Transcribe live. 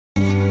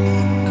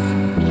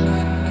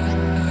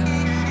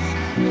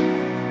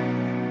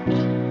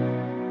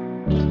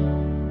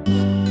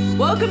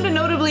Welcome to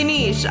Notably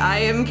Niche. I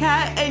am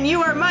Kat and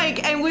you are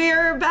Mike, and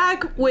we're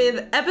back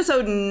with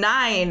episode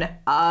 9,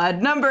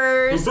 Odd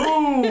Numbers.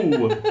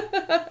 Ooh.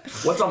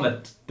 What's on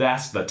the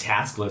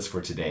task list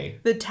for today?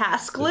 The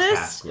task list?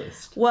 Task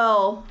list.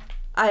 Well,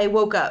 I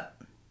woke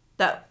up.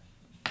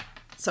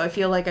 So I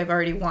feel like I've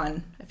already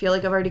won. I feel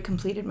like I've already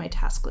completed my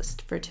task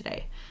list for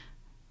today.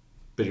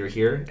 But you're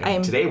here,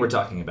 and today we're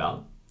talking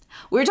about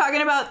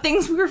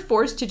things we were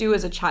forced to do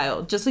as a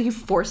child, just like you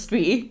forced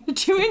me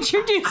to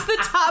introduce the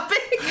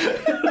topic.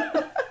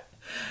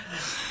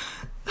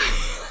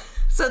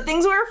 So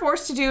things we were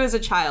forced to do as a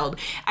child.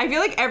 I feel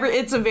like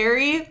it's a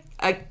very,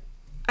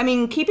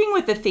 keeping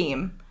with the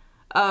theme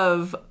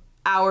of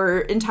our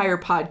entire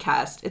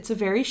podcast, it's a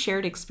very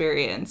shared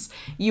experience.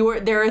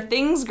 There are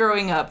things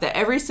growing up that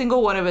every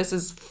single one of us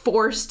is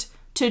forced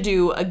to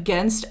do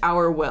against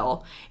our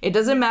will. It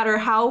doesn't matter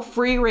how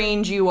free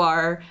range you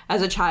are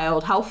as a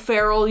child, how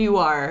feral you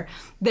are.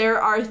 There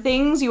are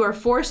things you are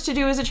forced to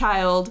do as a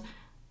child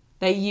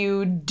that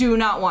you do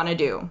not want to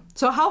do.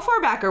 So how far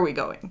back are we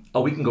going?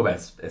 Oh, we can go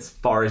as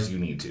far as you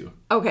need to.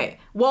 Okay.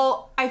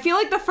 Well, I feel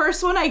like the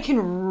first one I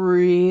can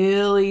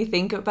really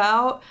think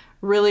about,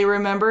 really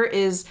remember,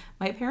 is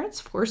my parents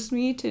forced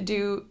me to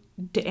do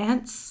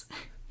dance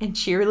and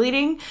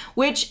cheerleading,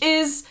 which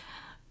is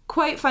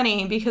quite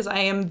funny because I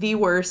am the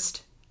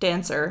worst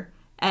dancer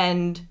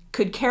and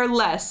could care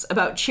less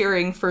about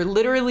cheering for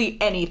literally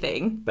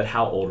anything. But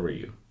how old were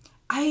you?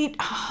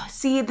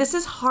 See, this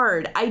is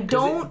hard. I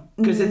don't know.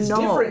 Because it's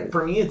different.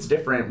 For me, it's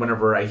different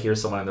whenever I hear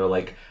someone and they're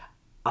like,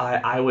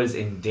 I was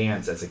in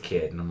dance as a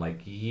kid. And I'm like,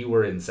 you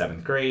were in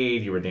 7th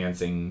grade, you were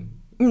dancing.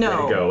 No.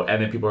 Way to go.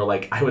 And then people are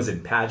like, I was in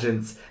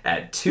pageants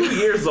at 2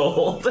 years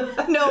old.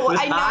 No, with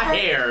high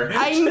hair.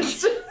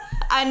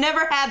 I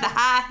never had the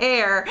high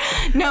hair.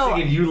 No.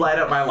 Thinking you light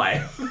up my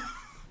life.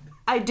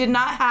 I did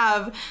not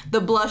have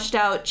the blushed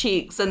out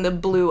cheeks and the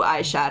blue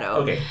eyeshadow.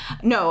 Okay.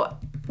 No,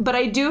 but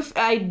I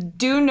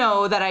do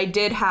know that I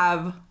did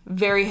have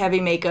very heavy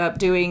makeup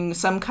doing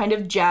some kind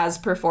of jazz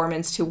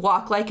performance to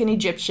Walk Like an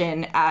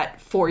Egyptian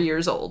at 4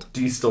 years old.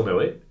 Do you still know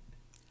it?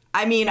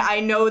 I mean, I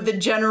know the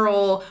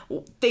general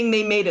thing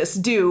they made us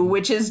do,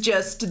 which is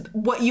just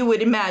what you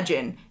would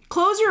imagine.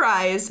 Close your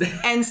eyes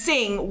and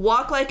sing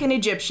Walk Like an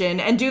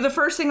Egyptian and do the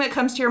first thing that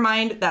comes to your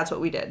mind. That's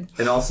what we did.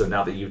 And also,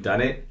 now that you've done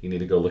it, you need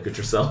to go look at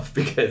yourself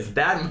because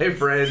that, my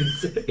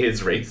friends,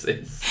 is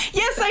racist.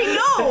 Yes, I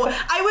know.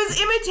 I was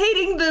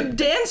imitating the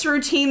dance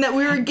routine that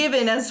we were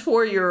given as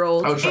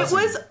 4-year-olds. Oh, it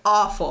was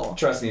awful.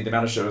 Trust me, the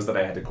amount of shows that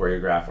I had to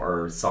choreograph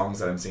are songs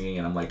that I'm singing,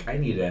 and I'm like, I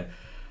need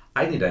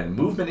a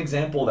movement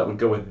example that would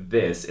go with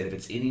this, and if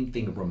it's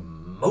anything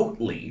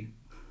remotely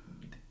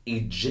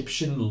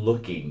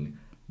Egyptian-looking,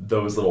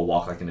 those little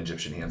Walk Like an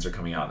Egyptian hands are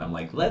coming out, and I'm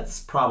like,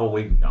 let's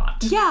probably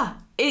not. Yeah,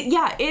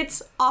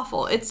 it's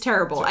awful. It's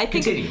terrible. So, I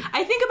think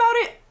about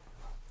it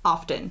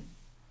often.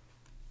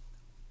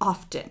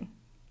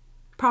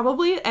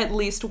 Probably at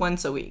least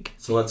once a week.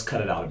 So let's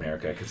cut it out,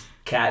 America, because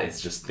Kat is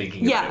just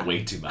thinking about it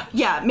way too much.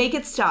 Yeah, make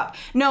it stop.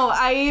 No,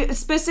 I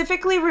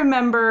specifically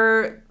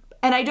remember,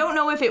 and I don't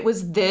know if it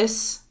was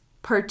that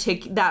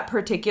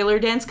particular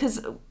dance,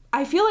 because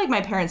I feel like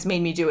my parents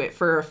made me do it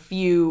for a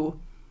few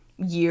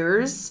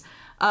years,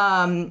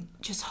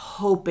 just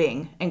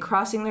hoping and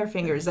crossing their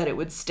fingers that it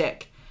would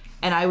stick.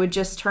 And I would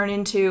just turn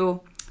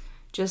into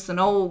just an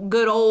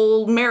good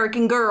old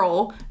American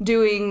girl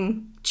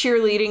doing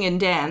cheerleading and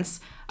dance.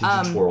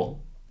 Did you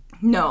twirl?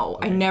 No,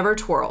 okay. I never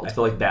twirled. I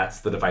feel like that's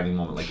the defining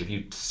moment. Like if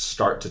you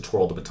start to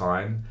twirl the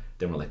baton,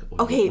 then we're like,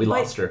 we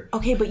lost her.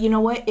 Okay, but you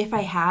know what? If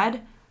I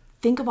had,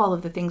 think of all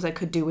of the things I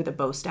could do with a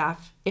bow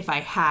staff if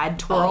I had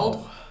twirled.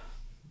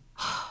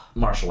 Oh.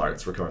 Martial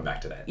arts, we're coming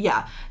back to that.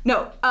 Yeah.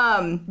 No,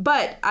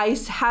 but I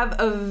have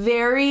a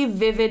very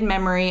vivid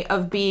memory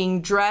of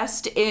being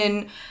dressed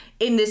in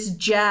this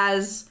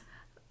jazz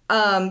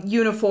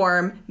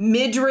uniform,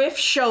 midriff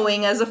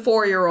showing as a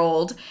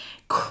 4-year-old,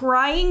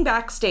 crying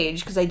backstage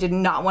because I did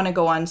not want to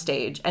go on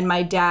stage, and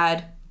my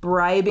dad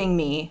bribing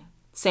me,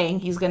 saying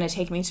he's going to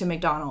take me to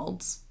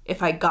McDonald's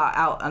if I got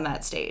out on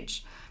that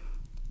stage.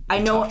 I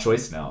know. Tough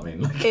choice now. I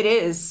mean, it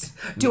is.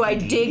 Do I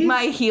dig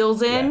my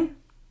heels in? Yeah.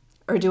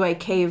 Or do I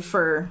cave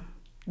for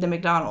the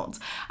McDonald's?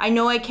 I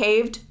know I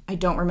caved. I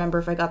don't remember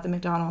if I got the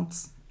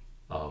McDonald's.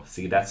 Oh,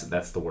 see, that's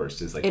the worst.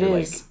 Is like it you're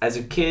is. Like, as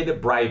a kid,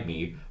 bribe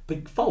me,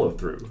 but follow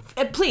through.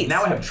 Please.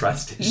 Now I have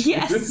trust issues.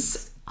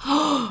 Yes.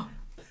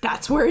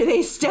 That's where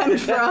they stemmed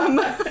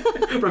from.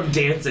 From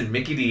dance and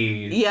Mickey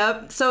D's.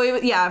 Yep.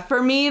 So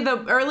for me,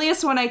 the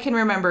earliest one I can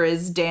remember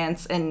is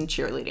dance and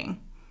cheerleading.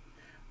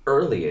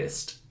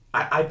 Earliest,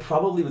 I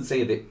probably would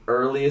say the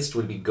earliest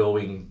would be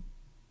going.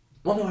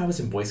 Well, no, I was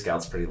in Boy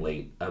Scouts pretty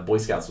late. Boy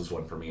Scouts was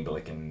one for me, but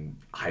like in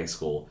high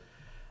school.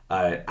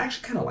 I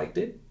actually kind of liked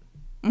it.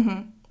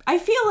 Mm-hmm. I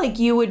feel like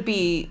you would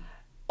be...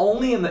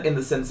 Only in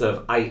the sense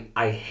of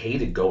I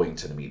hated going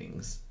to the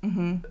meetings.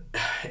 Mm-hmm.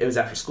 It was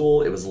after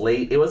school. It was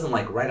late. It wasn't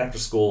like right after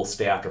school,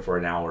 stay after for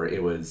an hour.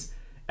 It was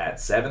at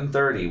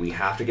 7:30, we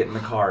have to get in the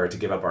car to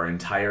give up our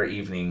entire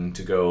evening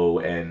to go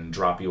and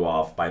drop you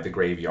off by the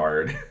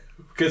graveyard.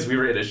 Because we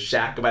were in a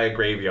shack by a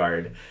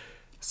graveyard.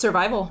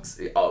 Survival.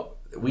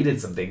 We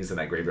did some things in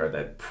that graveyard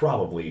that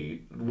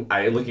probably,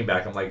 looking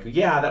back, I'm like,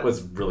 yeah, that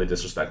was really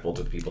disrespectful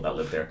to the people that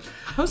lived there.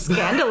 How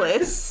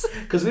scandalous.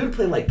 Because we would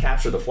play, like,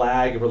 capture the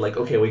flag, and we're like,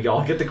 okay, well,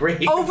 y'all get the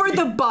grave. Over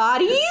the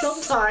bodies?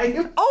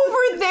 Sometime.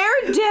 Over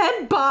their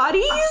dead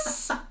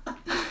bodies?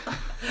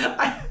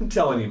 I'm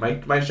telling you,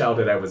 my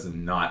childhood, I was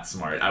not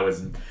smart. I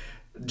was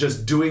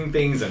just doing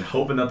things and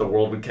hoping that the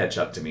world would catch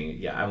up to me.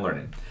 Yeah, I'm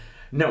learning.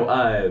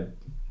 No,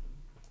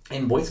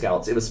 in Boy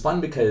Scouts, it was fun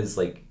because,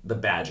 like, the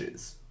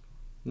badges.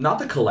 Not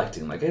the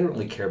collecting. Like, I didn't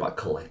really care about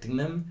collecting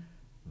them,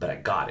 but I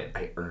got it.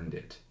 I earned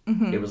it.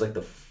 Mm-hmm. It was like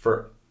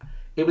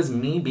it was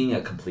me being a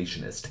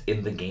completionist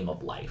in the game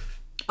of life.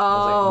 Oh. I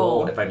was like,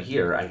 well, if I'm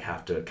here, I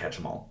have to catch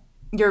them all.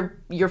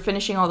 You're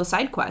finishing all the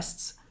side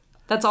quests.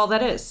 That's all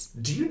that is.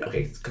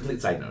 Okay,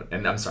 complete side note,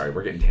 and I'm sorry,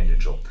 we're getting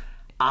tangential.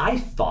 I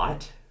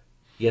thought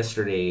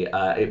yesterday,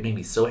 it made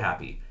me so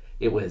happy.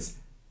 It was,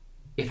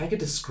 if I could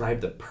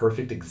describe the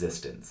perfect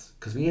existence,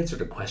 because we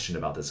answered a question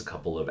about this a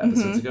couple of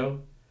episodes ago,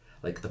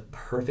 like the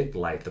perfect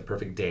life, the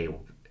perfect day,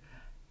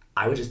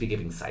 I would just be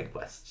giving side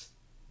quests.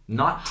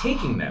 Not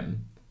taking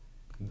them,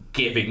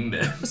 giving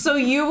them. So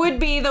you would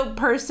be the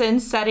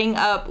person setting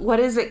up, what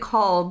is it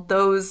called?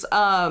 Those,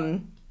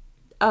 geocaching.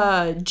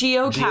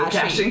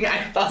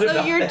 I thought so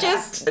about you're that.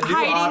 just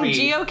hiding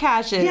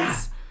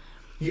geocaches.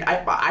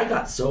 Yeah, I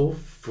got so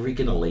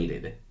freaking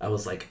elated. I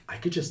was like, I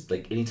could just,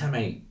 like, anytime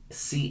I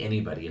see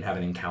anybody and have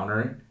an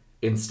encounter,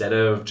 instead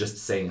of just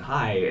saying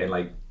hi and,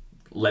 like,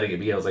 letting it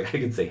be, I was like, I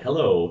could say,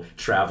 hello,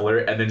 traveler,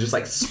 and then just,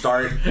 like,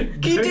 start. You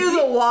do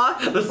the walk.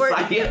 I'm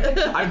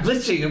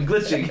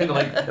glitching, and,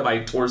 like, my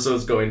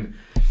torso's going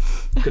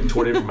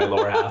contorted from my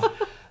lower half.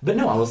 But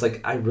no, I was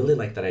like, I really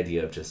like that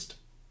idea of just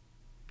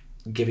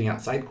giving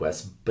out side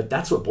quests, but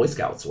that's what Boy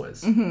Scouts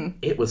was. Mm-hmm.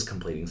 It was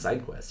completing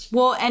side quests.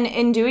 Well, and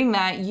in doing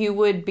that, you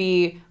would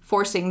be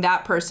forcing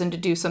that person to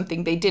do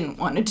something they didn't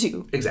want to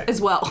do. Exactly.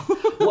 As well.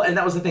 Well, and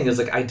that was the thing, is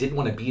like, I didn't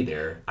want to be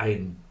there.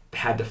 I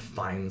had to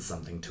find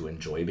something to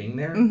enjoy being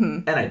there.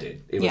 Mm-hmm. And I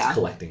did. It was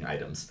collecting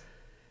items.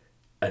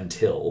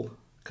 Until,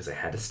 because I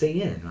had to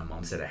stay in. My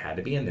mom said I had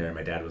to be in there. And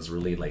my dad was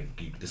really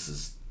like, this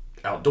is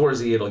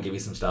outdoorsy. It'll give you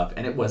some stuff.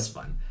 And it was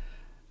fun.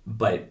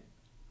 But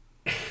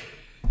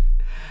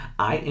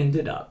I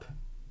ended up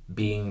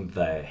being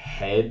the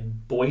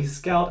head Boy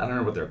Scout. I don't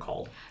know what they're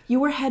called.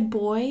 You were head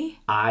boy?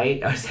 I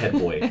was head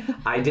boy.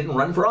 I didn't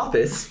run for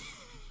office.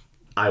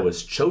 I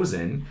was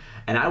chosen,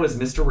 and I was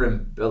Mr.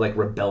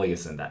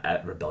 Rebellious in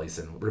that.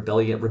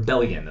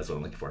 Rebellion. That's what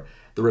I'm looking for.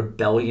 The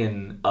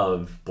rebellion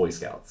of Boy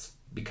Scouts,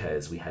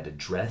 because we had to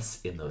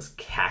dress in those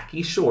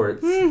khaki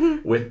shorts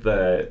with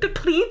the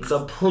pleats,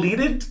 the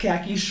pleated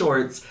khaki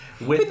shorts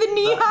with the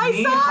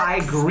knee-high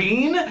socks,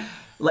 green,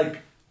 like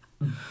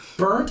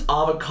burnt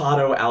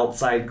avocado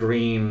outside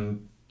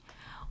green.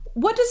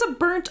 What does a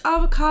burnt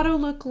avocado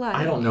look like?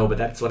 I don't know, but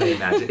that's what I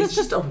imagine. It's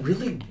just a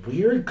really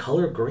weird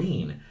color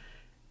green.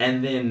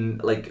 And then,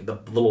 like, the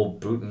little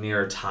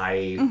boutonniere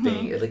tie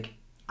thing, like,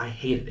 I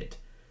hated it.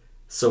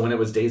 So when it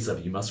was days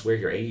of, you must wear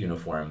your A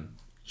uniform,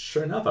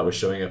 sure enough, I was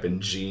showing up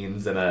in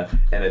jeans and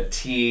a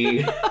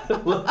tee,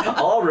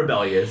 all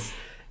rebellious.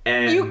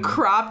 And you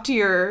cropped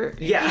your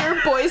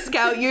Boy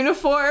Scout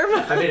uniform.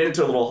 I made it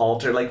into a little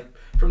halter, like,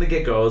 from the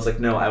get-go, I was like,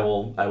 no, I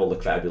will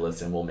look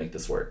fabulous and we'll make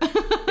this work.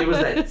 It was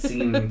that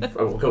scene. No,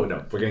 we're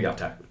gonna get off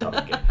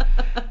topic again.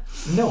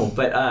 No,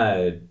 but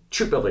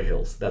Troop Beverly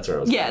Hills. That's where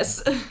I was.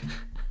 Yes.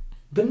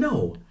 But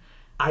no,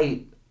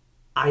 I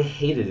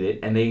hated it,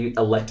 and they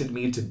elected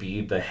me to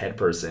be the head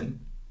person,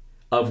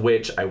 of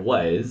which I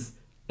was,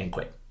 and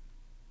quit.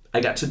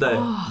 I got to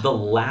the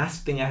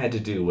last thing I had to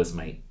do was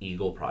my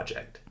Eagle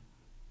project,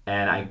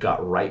 and I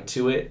got right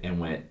to it and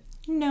went,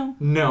 No.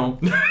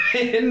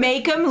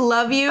 Make them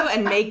love you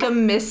and make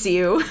them miss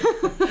you.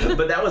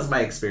 But that was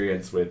my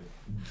experience with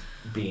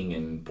being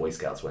in Boy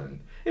Scouts,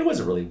 when it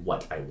wasn't really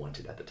what I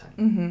wanted at the time.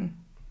 Mm-hmm.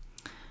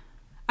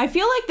 I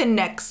feel like the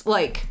next,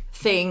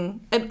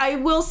 thing, I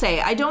will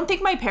say, I don't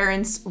think my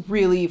parents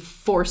really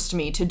forced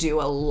me to do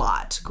a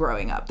lot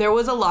growing up. There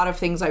was a lot of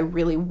things I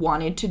really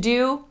wanted to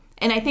do,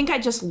 and I think I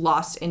just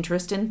lost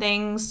interest in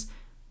things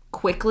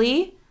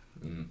quickly.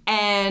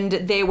 And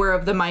they were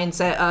of the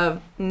mindset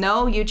of,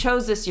 no, you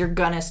chose this, you're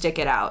gonna stick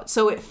it out.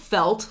 So it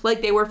felt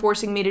like they were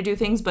forcing me to do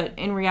things, but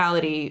in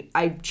reality,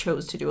 I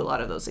chose to do a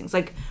lot of those things.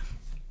 Like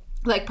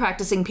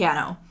practicing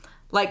piano.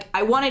 Like,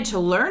 I wanted to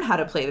learn how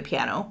to play the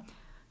piano.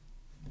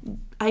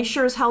 I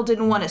sure as hell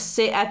didn't want to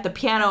sit at the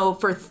piano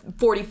for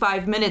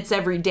 45 minutes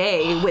every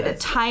day with a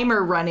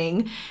timer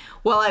running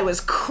while I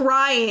was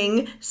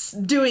crying,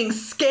 doing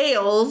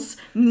scales.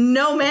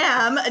 No,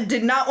 ma'am,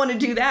 did not want to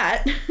do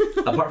that.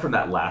 Apart from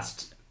that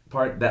last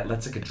part,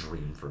 that's like a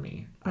dream for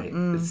me.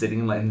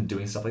 Sitting and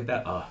doing stuff like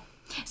that.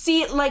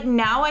 See,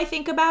 now I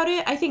think about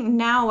it, I think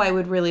now I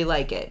would really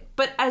like it.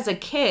 But as a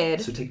kid,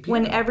 so take piano.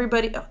 when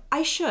everybody...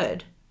 I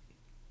should.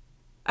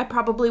 I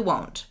probably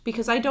won't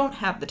because I don't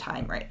have the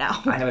time right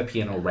now. I have a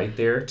piano right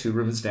there, 2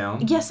 rooms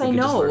down. Yes, I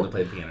know. Just learn to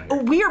play the piano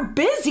here. We're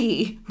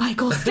busy.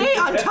 Michael, stay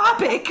on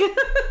topic.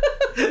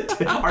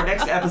 Our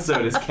next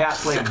episode is Kat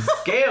playing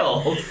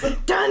scales. Dun,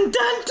 dun,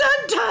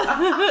 dun,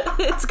 dun.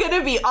 It's going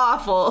to be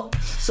awful.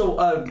 So,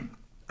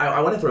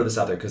 I want to throw this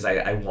out there because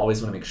I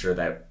always want to make sure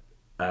that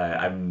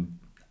I'm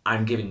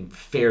giving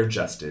fair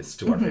justice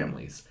to our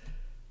families.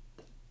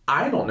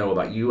 I don't know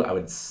about you. I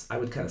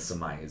would kind of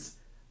surmise.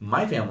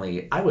 My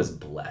family, I was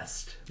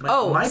blessed. My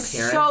parents,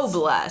 so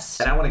blessed.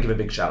 And I want to give a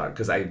big shout out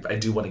because I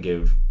do want to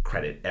give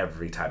credit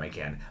every time I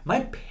can.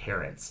 My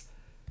parents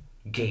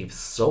gave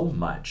so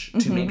much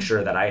to make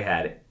sure that I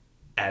had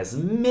as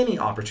many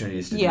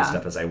opportunities to do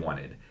stuff as I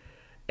wanted.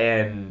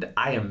 And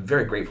I am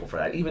very grateful for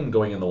that. Even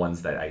going in the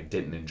ones that I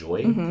didn't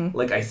enjoy,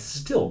 like I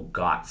still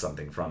got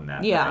something from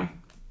that that I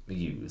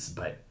use.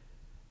 But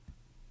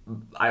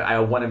I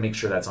want to make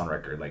sure that's on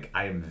record. Like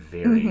I am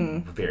very,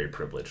 very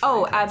privileged.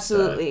 Oh,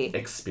 absolutely.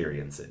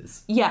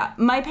 Experiences. Yeah,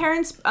 my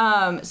parents.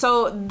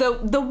 So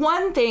the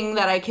one thing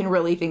that I can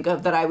really think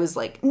of that I was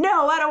like,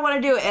 no, I don't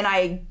want to do it, and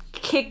I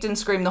kicked and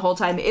screamed the whole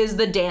time is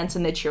the dance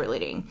and the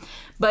cheerleading.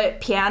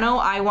 But piano,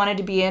 I wanted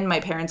to be in. My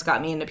parents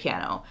got me into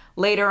piano.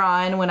 Later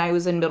on, when I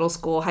was in middle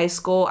school, high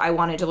school, I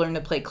wanted to learn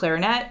to play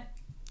clarinet.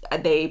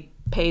 They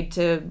paid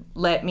to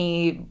let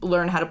me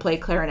learn how to play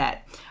clarinet.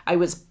 I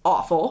was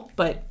awful,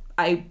 but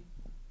I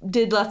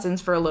did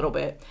lessons for a little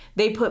bit.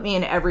 They put me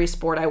in every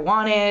sport I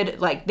wanted.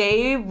 Like,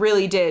 they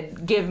really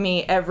did give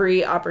me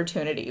every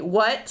opportunity.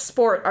 What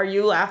sport are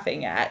you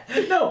laughing at?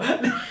 No.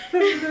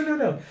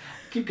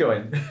 Keep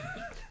going.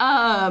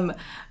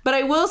 But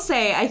I will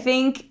say, I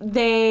think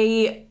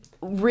they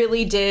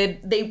really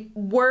did. They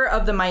were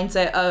of the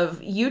mindset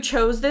of, you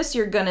chose this,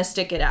 you're gonna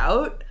stick it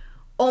out.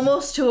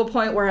 Almost to a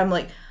point where I'm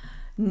like,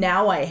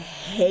 now I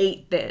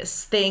hate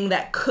this thing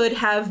that could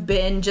have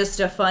been just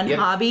a fun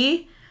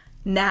hobby.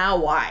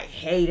 Now I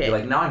hate it. You're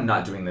like, now I'm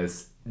not doing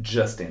this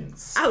just in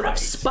spite. Out of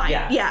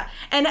spite, yeah.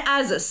 And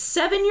as a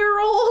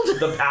 7-year-old...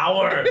 The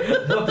power!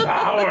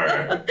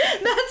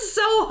 That's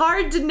so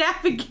hard to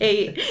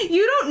navigate.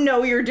 You don't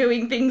know you're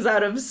doing things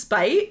out of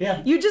spite.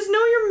 Yeah. You just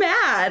know you're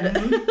mad.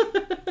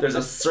 Mm-hmm. There's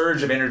a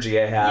surge of energy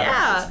I have.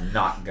 Yeah. I'm just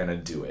not gonna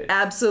do it.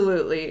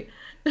 Absolutely.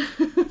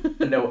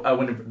 No,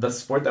 when the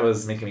sport that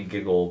was making me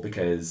giggle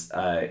because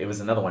it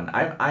was another one.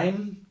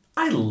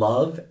 I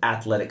love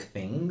athletic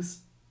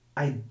things.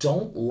 I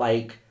don't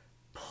like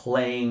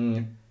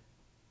playing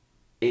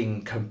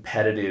in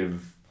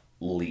competitive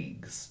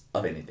leagues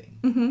of anything.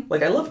 Mm-hmm.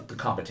 Like I love the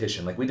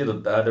competition. Like we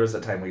did. There was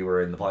a time we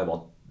were in the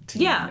volleyball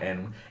team,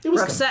 and it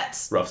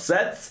was rough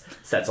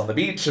sets on the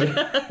beach.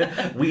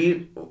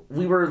 we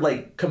were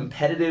like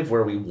competitive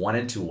where we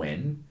wanted to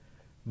win.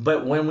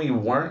 But when we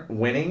weren't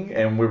winning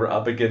and we were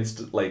up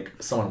against like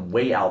someone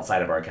way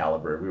outside of our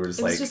caliber, we were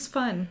just like, it's just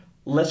fun.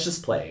 Let's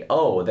just play.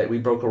 Oh, that we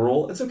broke a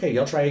rule? It's okay.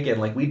 Y'all try again.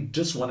 Like we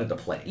just wanted to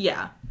play.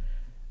 Yeah.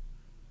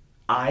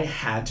 I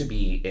had to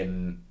be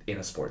in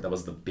a sport. That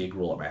was the big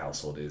rule at my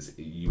household is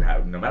you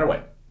have, no matter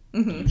what,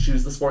 you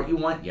choose the sport you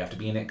want, you have to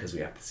be in it because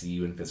we have to see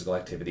you in physical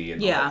activity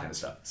and all that kind of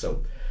stuff.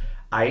 So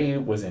I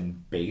was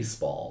in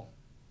baseball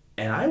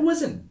and I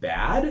wasn't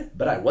bad,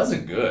 but I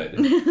wasn't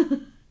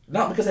good.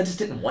 Not because I just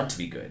didn't want to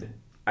be good.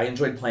 I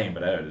enjoyed playing,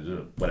 but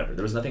whatever.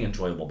 There was nothing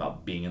enjoyable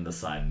about being in the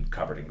sun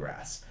covered in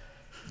grass.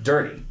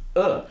 Dirty.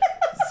 Ugh.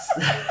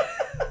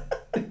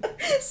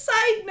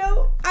 Side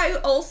note, I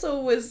also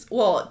was,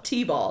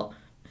 t-ball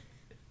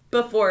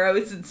before I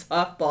was in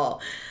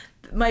softball.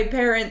 My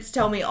parents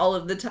tell me all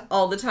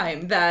the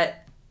time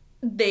that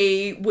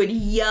they would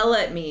yell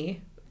at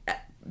me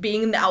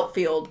being in the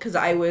outfield because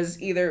I was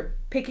either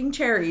picking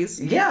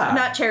cherries. Yeah.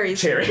 Not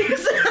cherries.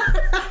 Cherries.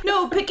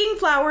 No, picking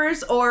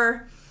flowers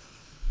or...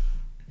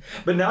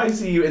 But now I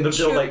see you in the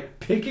field, like,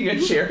 picking a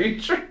cherry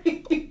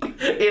tree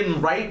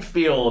in right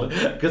field.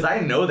 Because I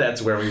know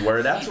that's where we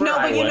were. That's where I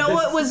was. No, but you know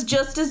what was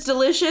just as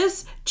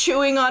delicious?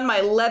 Chewing on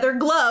my leather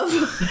glove.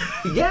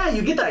 Yeah,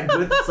 you get that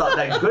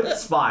good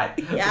spot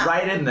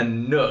right in the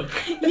nook.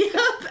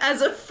 Yep.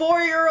 As a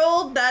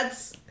 4-year-old,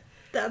 that's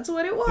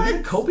what it was.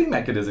 It's a coping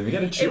mechanism. You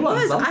gotta chew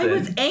on something. I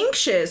was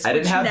anxious, I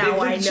didn't have now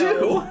I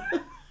know. Chew.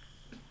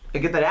 I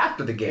get that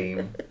after the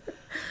game.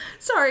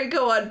 Sorry,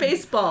 go on.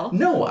 Baseball.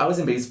 No, I was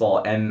in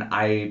baseball and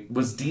I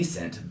was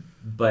decent,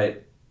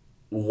 but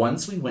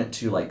once we went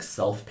to like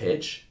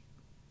self-pitch,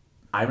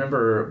 I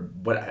remember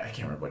I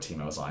can't remember what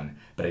team I was on,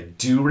 but I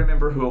do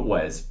remember who it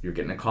was. You're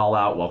getting a call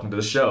out. Welcome to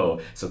the show.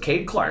 So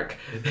Cade Clark,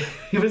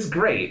 he was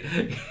great,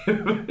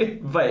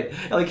 but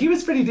like he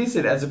was pretty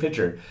decent as a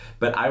pitcher,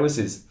 but I was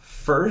his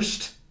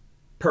first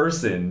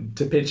person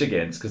to pitch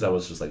against because I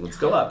was just like, let's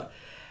go up.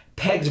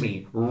 Pegged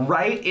me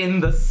right in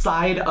the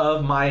side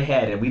of my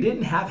head. And we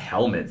didn't have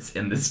helmets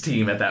in this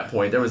team at that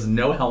point. There was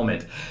no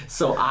helmet.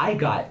 So I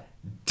got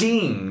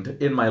dinged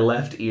in my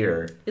left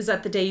ear. Is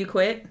that the day you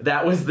quit?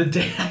 That was the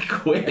day I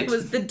quit. It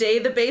was the day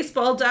the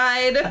baseball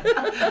died.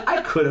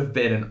 I could have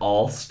been an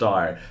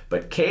all-star.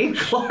 But Cade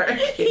Clark...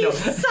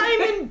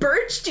 Simon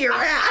Birched your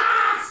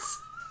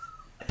ass.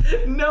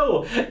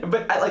 No,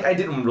 but I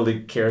didn't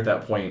really care at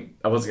that point.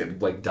 I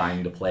wasn't like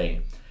dying to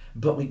play.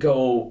 But we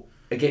go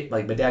again.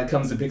 Like my dad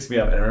comes and picks me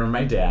up, and I remember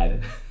my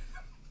dad.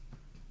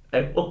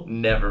 I will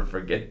never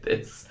forget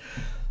this.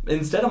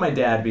 Instead of my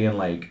dad being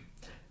like,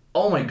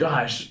 "Oh my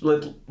gosh,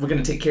 we're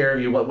gonna take care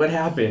of you. What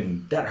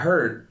happened? That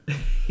hurt."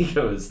 He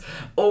goes,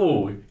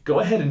 "Oh, go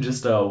ahead and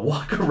just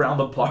walk around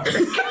the park."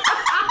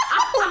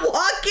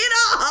 Walk it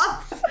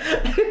off.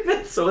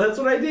 So that's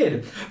what I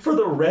did for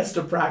the rest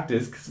of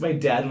practice because my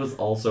dad was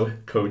also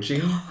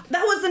coaching.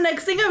 That was the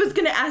next thing I was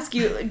going to ask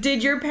you.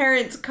 Did your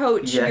parents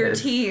coach your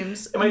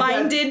teams?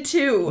 Mine did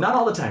too. Not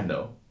all the time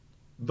though.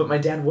 But my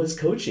dad was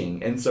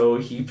coaching, and so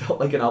he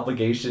felt like an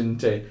obligation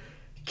to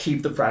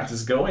keep the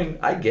practice going.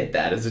 I get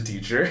that as a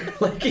teacher.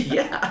 Like,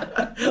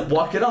 yeah,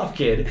 walk it off,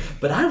 kid.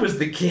 But I was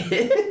the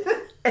kid.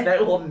 And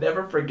I will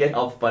never forget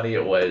how funny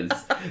it was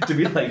to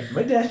be like,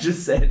 my dad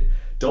just said,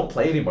 don't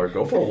play anymore,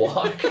 go for a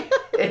walk.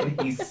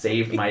 And he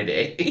saved my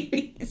day.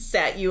 He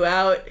sat you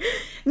out.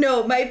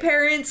 No, my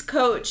parents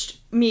coached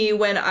me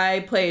when I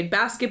played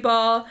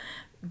basketball,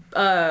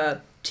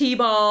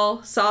 t-ball,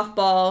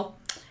 softball.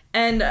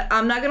 And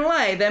I'm not gonna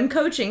lie, them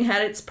coaching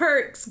had its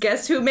perks.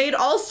 Guess who made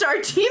all-star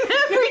team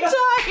every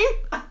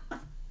time?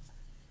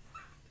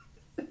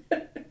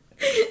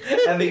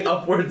 And the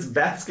Upwards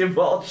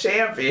basketball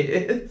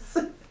champions.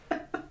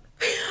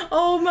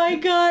 Oh my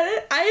god.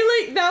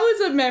 That was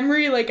a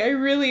memory, I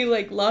really,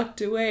 locked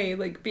away,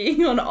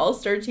 being on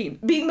all-star team.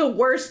 Being the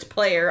worst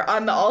player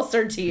on the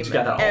all-star team. You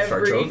got that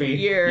all-star trophy?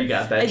 Year. You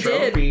got that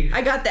trophy. Did.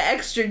 I got the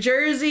extra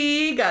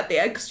jersey, got the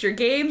extra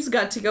games,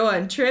 got to go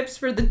on trips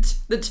for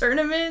the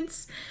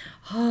tournaments.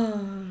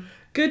 Oh,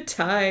 good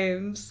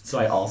times. So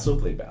I also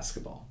played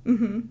basketball.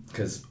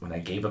 Because when I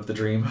gave up the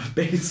dream of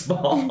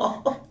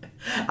baseball,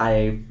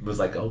 I was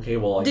like, okay,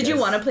 well, Did you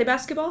want to play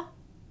basketball?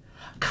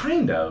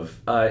 Kind of.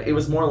 It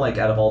was more like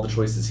out of all the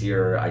choices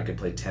here, I could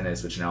play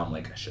tennis, which now I'm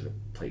like, I should have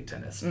played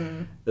tennis.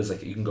 There's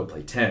you can go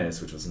play tennis,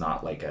 which was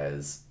not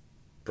as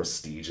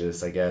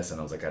prestigious, I guess.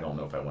 And I was like, I don't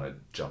know if I want to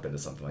jump into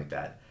something like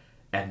that.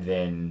 And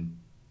then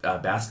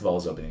basketball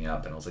was opening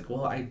up, and I was like,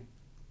 well, I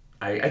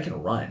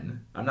can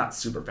run. I'm not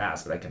super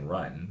fast, but I can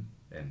run.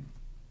 And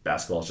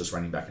basketball is just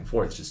running back and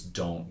forth. Just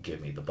don't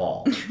give me the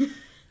ball.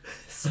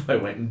 So I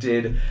went and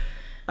did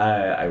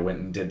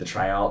the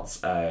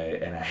tryouts,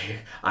 and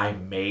I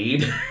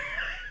made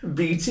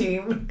B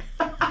team,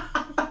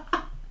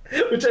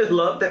 which I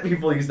love that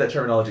people use that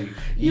terminology.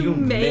 You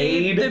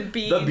made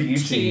the B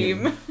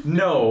team.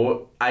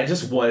 No, I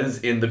just was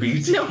in the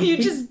B team. No, you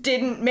just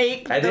didn't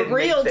make the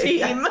real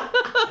team.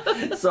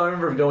 So I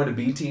remember going to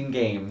B team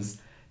games,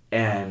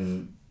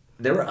 and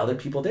there were other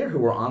people there who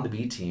were on the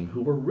B team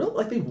who were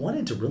real, they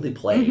wanted to really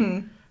play,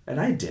 and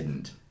I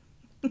didn't.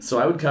 So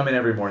I would come in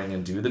every morning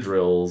and do the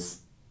drills.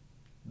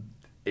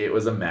 It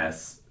was a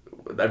mess.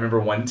 I remember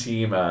one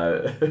team,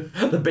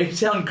 the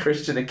Baytown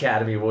Christian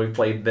Academy, when we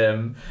played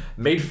them,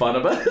 made fun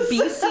of us.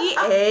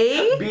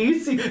 BCA?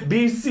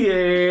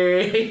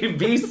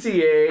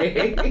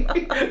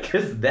 BCA.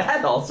 Because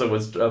that also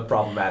was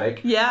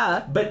problematic.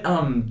 Yeah. But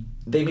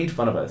they made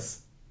fun of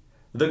us.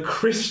 The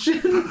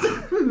Christians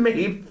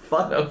made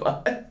fun of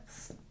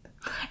us.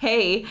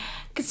 Hey,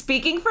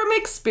 speaking from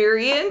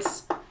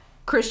experience,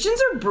 Christians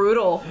are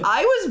brutal.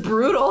 I was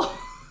brutal.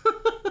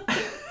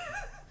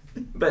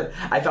 But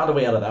I found a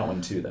way out of that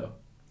one too, though.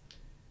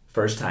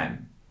 First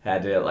time.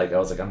 Had to, I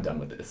was like, I'm done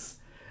with this.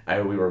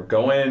 We were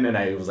going, and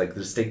I was like,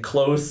 just stay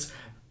close.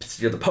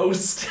 You're the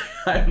post.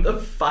 I'm the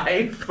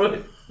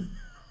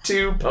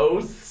 5'2"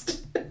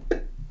 post.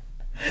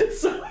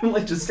 So I'm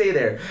like, just stay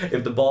there.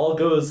 If the ball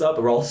goes up,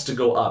 we're all to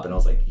go up. And I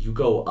was like, you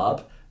go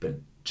up, but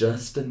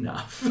just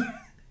enough.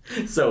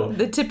 So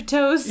the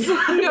tiptoes,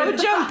 no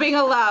jumping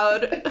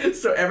allowed.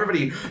 So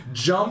everybody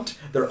jumped.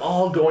 They're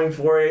all going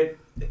for it.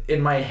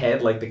 In my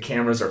head, the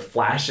cameras are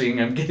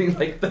flashing. I'm getting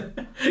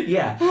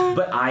yeah.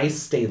 But I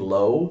stay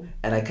low,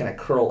 and I kind of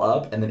curl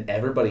up, and then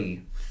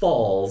everybody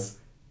falls,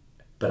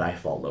 but I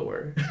fall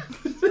lower.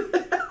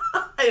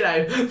 And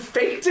I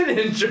faked an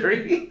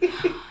injury.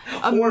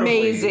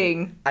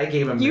 Amazing. I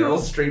gave a Meryl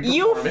Streep performance.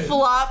 You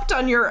flopped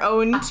on your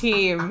own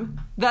team.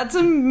 That's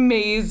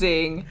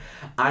amazing.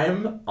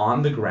 I'm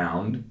on the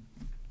ground,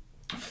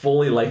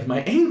 fully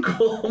my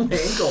ankle.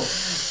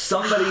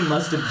 Somebody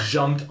must have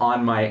jumped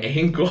on my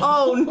ankle.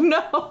 Oh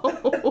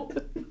no.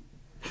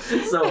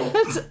 So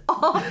that's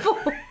awful.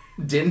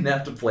 Didn't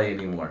have to play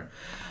anymore.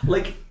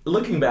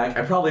 Looking back,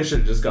 I probably should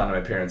have just gone to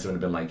my parents and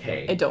would have been like,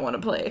 hey, I don't want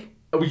to play.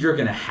 Oh, you're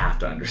gonna have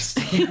to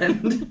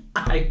understand.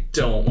 I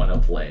don't want to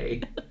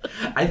play.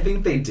 I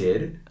think they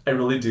did. I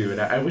really do,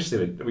 and I wish they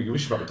would. We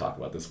should probably talk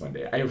about this one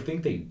day. I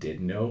think they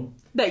did know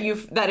that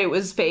it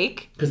was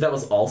fake. Because that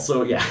was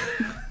also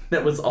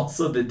that was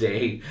also the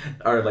day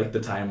or the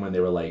time when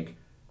they were like,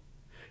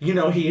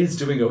 he is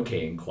doing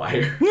okay in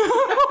choir.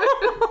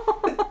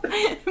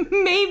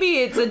 Maybe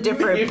it's a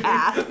different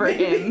path for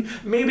him.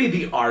 Maybe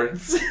the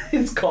arts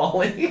is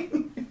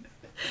calling.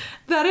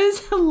 That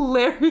is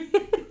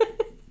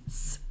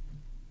hilarious.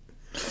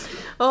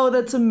 Oh,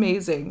 that's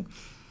amazing.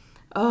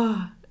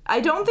 Oh, I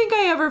don't think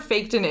I ever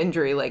faked an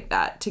injury like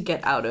that to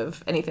get out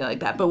of anything like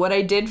that. But what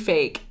I did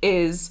fake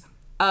is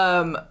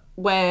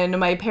when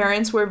my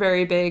parents were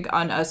very big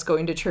on us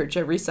going to church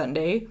every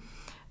Sunday,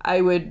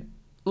 I would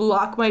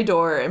lock my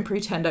door and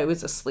pretend I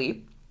was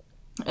asleep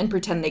and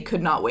pretend they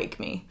could not wake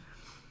me.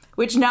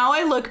 Which now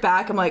I look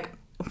back, I'm like,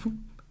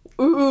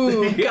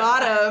 ooh,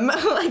 got him.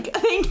 Like,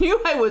 they knew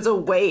I was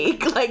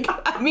awake. Like,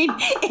 I mean,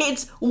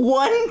 it's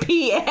 1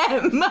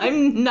 p.m.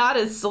 I'm not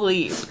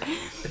asleep.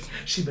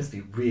 She must be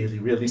really,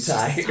 really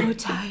tired. She's so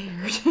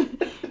tired.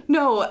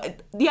 No,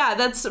 yeah,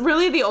 that's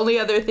really the only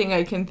other thing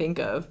I can think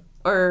of.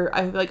 Or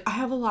I'm like, I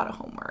have a lot of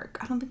homework.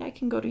 I don't think I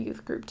can go to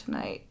youth group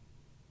tonight.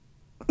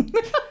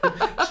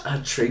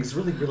 Trig's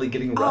really, really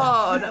getting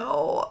rough.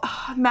 Oh,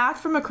 no.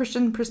 Math from a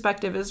Christian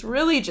perspective is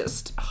really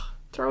just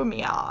throwing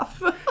me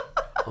off.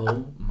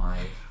 Oh, my.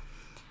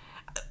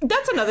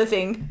 That's another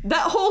thing.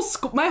 That whole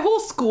my whole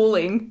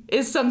schooling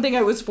is something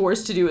I was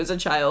forced to do as a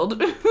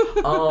child.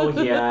 Oh,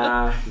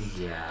 yeah.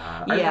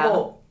 Yeah.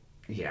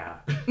 Yeah.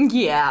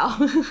 Yeah.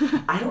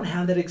 I don't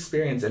have that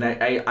experience, and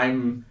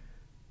I'm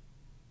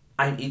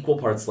equal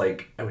parts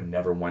like, I would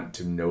never want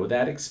to know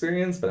that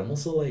experience, but I'm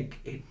also like,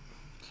 it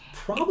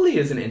probably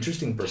is an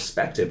interesting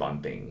perspective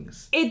on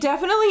things. It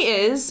definitely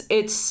is.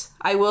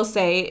 I will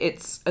say,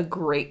 it's a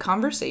great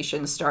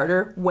conversation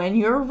starter when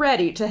you're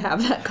ready to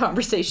have that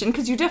conversation,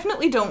 because you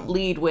definitely don't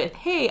lead with,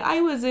 hey,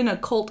 I was in a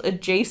cult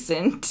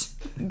adjacent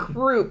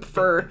group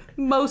for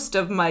most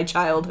of my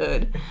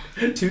childhood.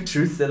 2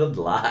 truths and a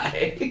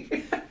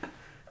lie.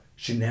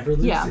 She never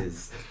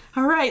loses. Yeah.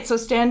 All right, so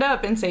stand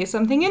up and say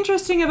something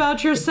interesting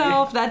about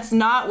yourself. That's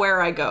not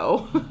where I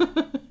go.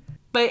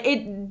 But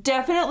it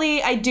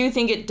definitely, I do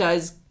think it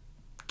does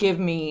give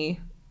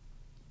me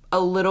a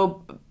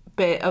little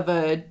bit of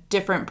a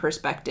different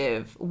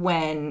perspective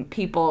when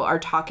people are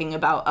talking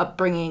about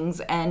upbringings,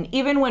 and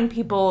even when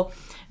people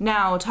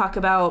now talk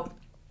about,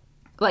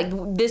 like,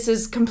 this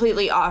is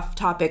completely off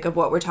topic of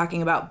what we're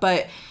talking about,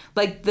 but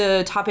like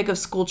the topic of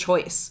school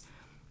choice.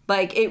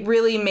 Like, it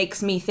really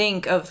makes me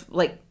think of,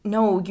 like,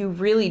 no, you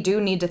really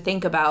do need to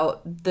think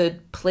about the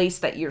place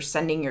that you're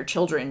sending your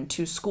children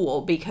to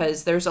school,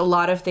 because there's a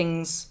lot of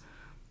things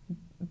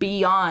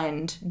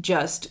beyond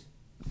just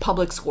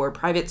public school or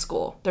private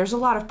school. There's a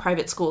lot of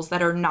private schools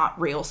that are not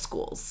real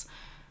schools.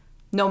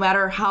 No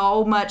matter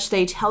how much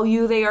they tell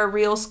you they are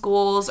real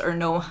schools, or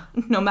no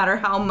matter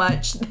how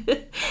much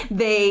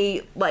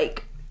they,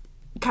 like,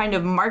 kind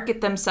of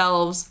market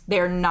themselves,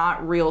 they're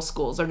not real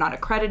schools. They're not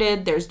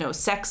accredited. There's no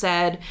sex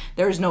ed.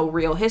 There's no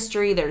real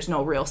history. There's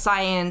no real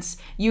science.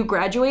 You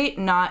graduate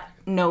not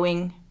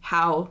knowing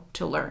how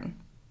to learn,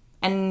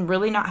 and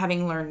really not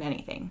having learned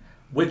anything.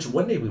 Which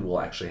one day we will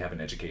actually have an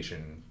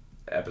education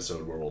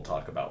episode where we'll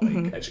talk about,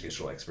 like,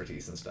 educational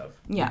expertise and stuff.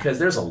 Yeah. Because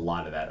there's a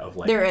lot of that of,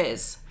 like... There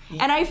is.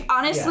 And I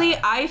honestly,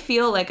 I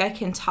feel like I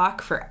can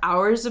talk for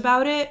hours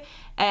about it,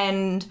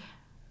 and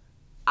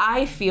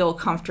I feel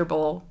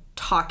comfortable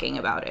talking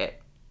about it.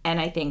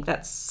 And I think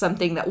that's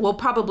something that we'll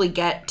probably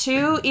get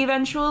to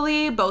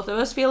eventually, both of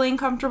us feeling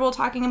comfortable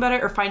talking about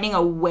it, or finding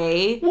a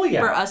way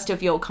for us to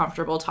feel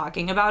comfortable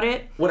talking about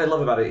it. What I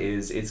love about it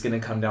is it's going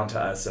to come down to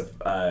us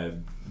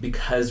of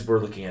because we're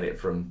looking at it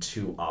from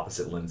 2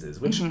 opposite lenses,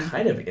 which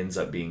kind of ends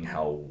up being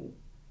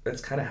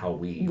that's kind of how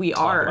we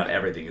talk about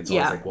everything. It's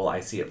always like, well,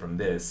 I see it from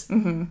this,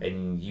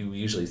 and you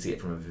usually see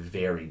it from a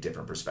very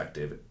different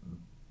perspective.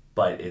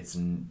 But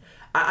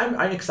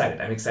I'm excited.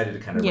 I'm excited to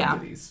kind of run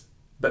through these.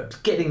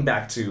 But getting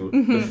back to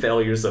the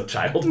failures of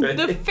childhood.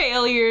 The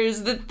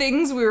failures, the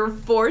things we were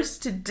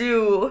forced to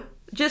do.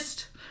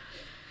 Just...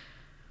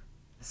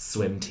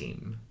 Swim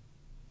team.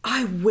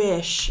 I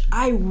wish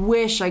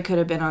I could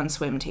have been on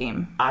swim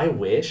team. I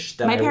wish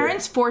that my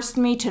parents forced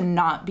me to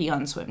not be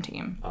on swim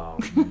team. I'm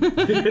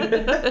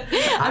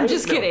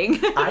just kidding.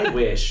 I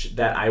wish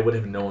that I would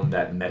have known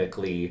that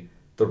medically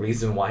the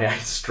reason why I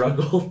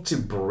struggle to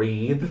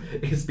breathe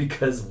is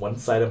because one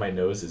side of my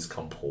nose is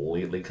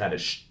completely kind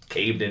of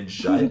caved in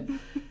shut.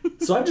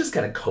 So I've just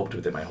kind of coped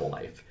with it my whole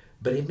life.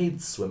 But it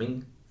made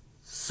swimming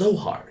so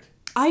hard.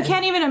 I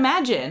can't even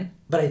imagine.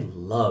 But I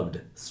loved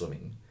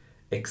swimming.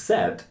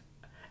 Except...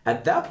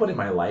 at that point in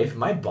my life,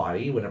 my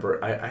body,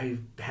 whenever I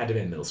had to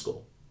be in middle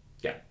school.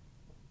 Yeah.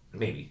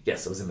 Maybe.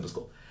 Yes, I was in middle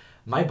school.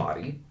 My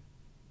body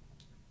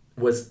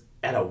was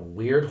at a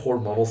weird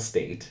hormonal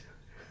state.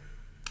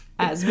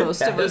 As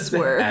most of us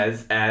were.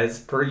 As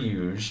per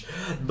usual.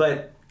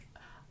 But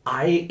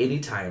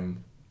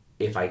anytime,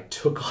 if I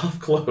took off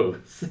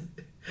clothes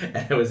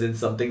and I was in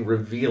something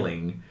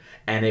revealing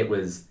and it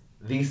was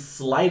the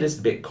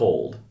slightest bit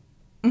cold,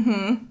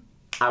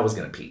 I was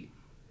going to pee.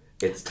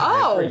 It's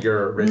time for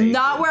urination.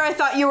 Not where I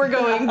thought you were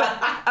going,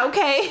 but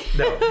okay.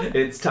 No,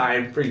 it's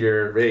time for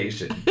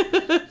urination.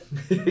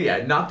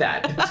 Yeah, not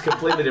that. It's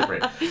completely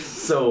different.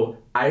 So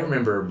I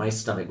remember my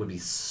stomach would be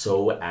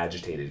so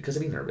agitated because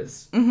I'd be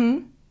nervous.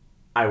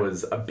 I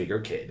was a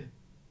bigger kid.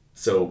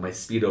 So my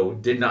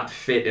Speedo did not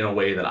fit in a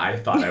way that I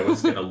thought I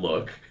was going to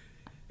look.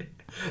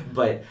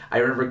 But I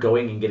remember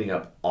going and getting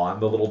up on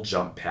the little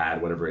jump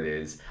pad, whatever it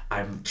is.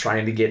 I'm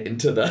trying to get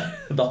into the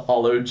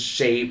hollowed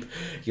shape,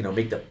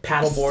 make the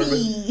paddleboard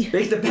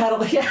make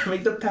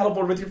the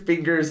paddleboard with your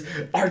fingers,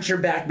 arch your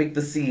back, make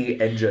the C,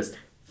 and just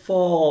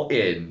fall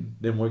in.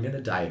 Then we're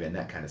gonna dive in,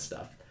 that kind of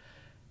stuff.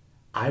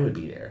 I would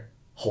be there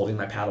holding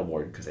my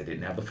paddleboard because I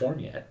didn't have the form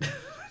yet.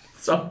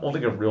 So I'm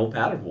holding a real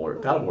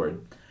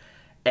paddleboard.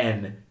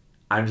 And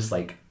I'm just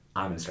like,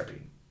 I'm gonna start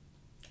peeing.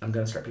 I'm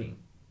gonna start peeing.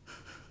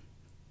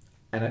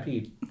 And I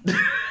peed.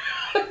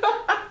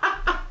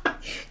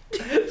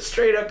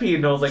 Straight up peed.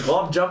 And I was like, well,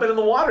 I'm jumping in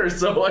the water,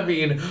 so I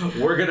mean,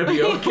 we're gonna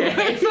be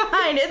okay.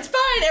 It's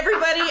fine,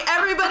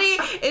 everybody,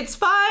 it's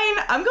fine.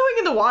 I'm going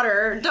in the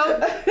water.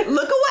 Don't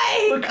look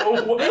away.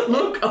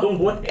 Look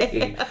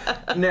away.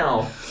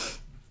 Now,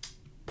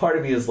 part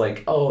of me is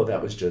like, oh,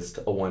 that was just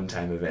a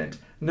one-time event.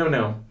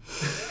 No.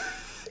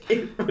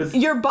 It was.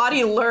 Your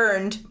body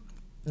learned.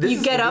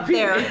 You get up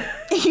there,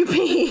 you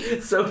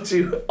pee. So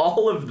to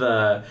all of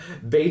the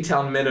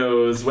Baytown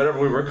minnows, whatever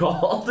we were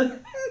called.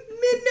 Minnows?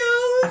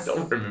 I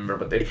don't remember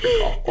what they were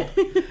called.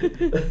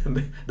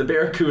 The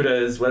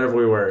barracudas, whatever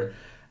we were.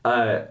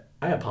 I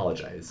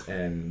apologize.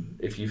 And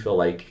if you feel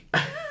like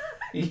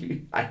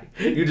you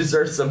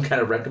deserve some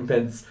kind of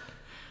recompense,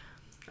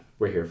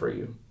 we're here for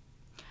you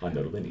on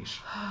No to Linish.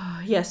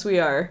 Yes, we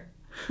are.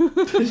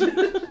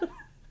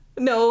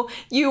 No,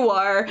 you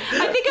are.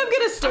 I think I'm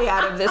going to stay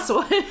out of this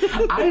one.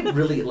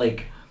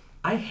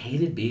 I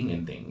hated being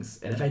in things.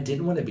 And if I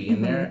didn't want to be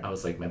in there, I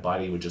was like, my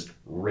body would just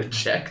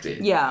reject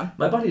it. Yeah.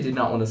 My body did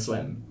not want to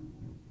swim.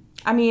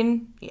 I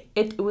mean,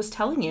 it was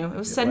telling you. It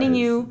was sending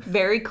you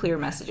very clear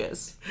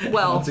messages.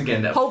 Well, once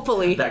again,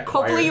 hopefully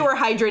you were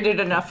hydrated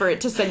enough for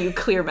it to send you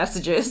clear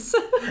messages.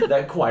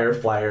 That choir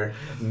flyer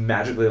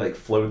magically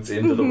floats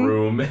into the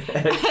room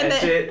and I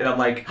catch it. And I'm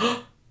like,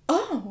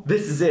 oh,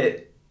 this is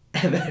it.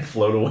 And then it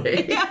float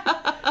away.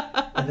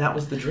 Yeah. And that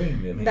was the dream.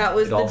 I mean, that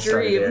was the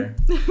dream.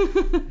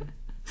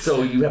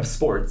 So you have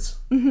sports.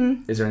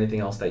 Mm-hmm. Is there anything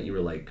else that you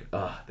were like,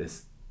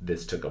 this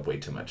took up way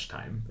too much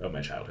time of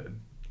my childhood?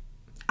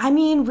 I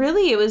mean,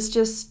 really, it was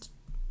just,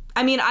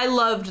 I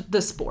loved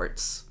the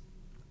sports.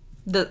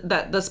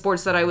 The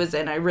sports that I was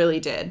in, I really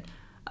did.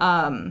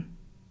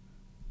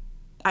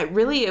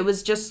 It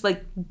was just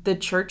the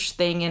church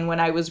thing, and when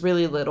I was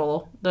really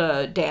little,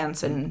 the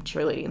dance and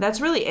cheerleading. That's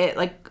really it.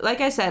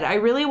 Like I said, I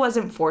really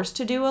wasn't forced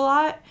to do a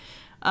lot.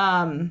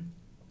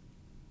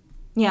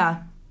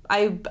 Yeah,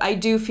 I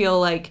do feel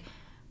like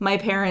my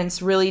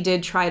parents really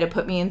did try to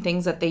put me in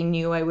things that they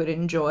knew I would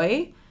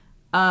enjoy,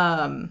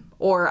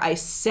 or I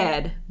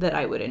said that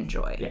I would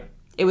enjoy. Yeah.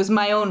 It was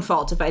my own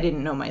fault if I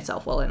didn't know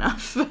myself well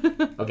enough.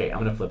 Okay, I'm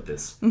gonna flip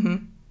this.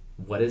 Mm-hmm.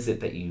 What is it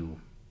that you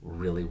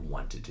really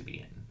wanted to be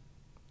in?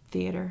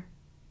 Theater.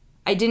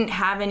 I didn't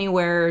have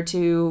anywhere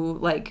to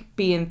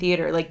be in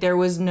theater. There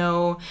was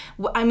no,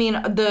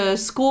 the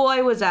school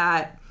I was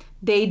at,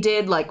 they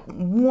did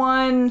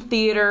one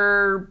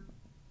theater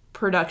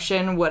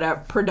production,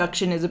 whatever,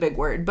 production is a big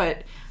word,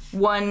 but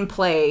one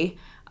play.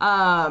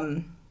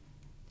 And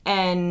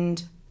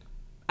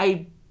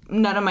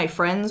none of my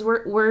friends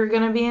were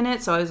going to be in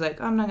it. So I was like,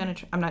 I'm not going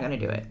to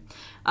do it.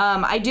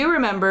 I do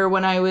remember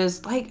when I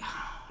was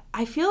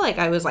I feel like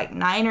I was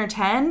 9 or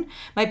 10.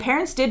 My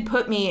parents did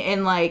put me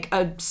in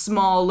a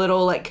small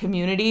little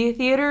community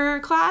theater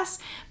class,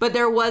 but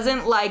there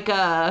wasn't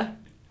a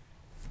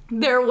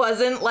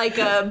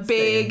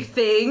big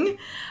thing. Did you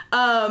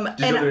go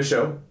to a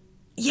show?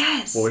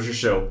 Yes. What was your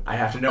show? I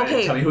have to know.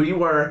 Okay. Tell me who you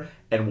were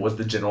and what was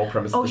the general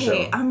premise of the show.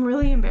 Okay, I'm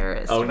really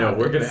embarrassed. Oh no,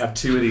 we're gonna have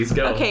 2 of these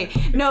go. Okay,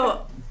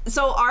 no.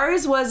 So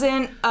ours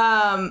wasn't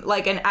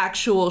an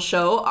actual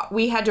show.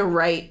 We had to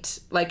write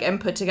and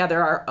put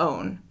together our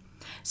own.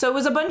 So it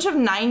was a bunch of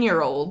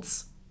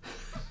 9-year-olds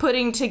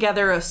putting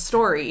together a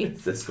story.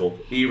 It's this cool.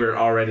 You were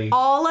already.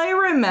 All I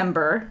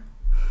remember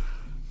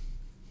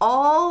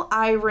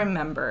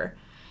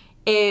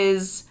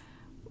is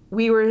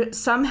we were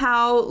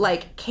somehow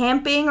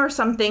camping or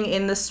something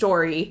in the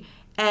story,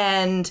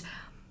 and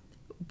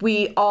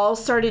we all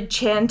started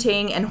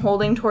chanting and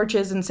holding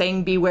torches and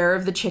saying, "Beware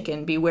of the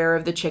chicken, beware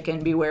of the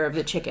chicken, beware of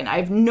the chicken." I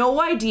have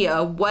no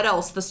idea what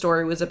else the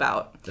story was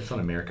about. That's an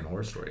American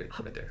Horror Story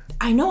right there.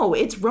 I know,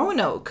 it's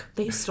Roanoke.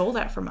 They stole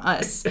that from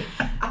us.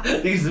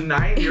 These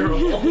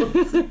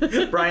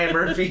 9-year-olds. Brian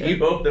Murphy,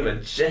 you owe them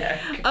a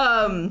check.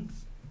 But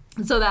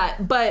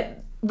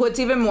what's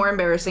even more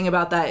embarrassing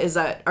about that is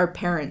that our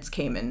parents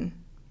came and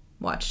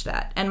watched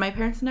that. And my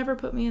parents never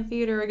put me in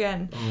theater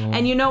again. Oh.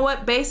 And you know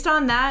what? Based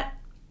on that,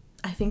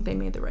 I think they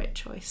made the right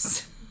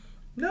choice.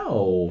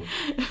 No.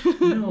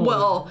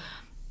 Well,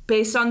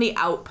 based on the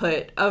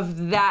output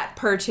of that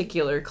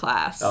particular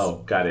class.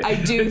 Oh, got it. I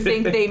do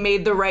think they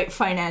made the right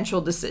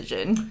financial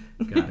decision.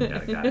 Got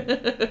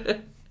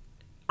it.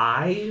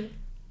 I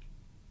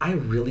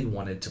really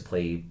wanted to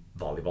play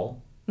volleyball.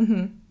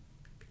 Mm-hmm.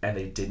 And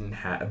they didn't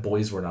have...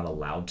 Boys were not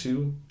allowed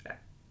to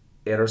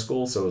at our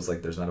school, so it was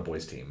there's not a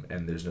boys team.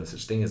 And there's no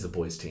such thing as a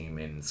boys team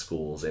in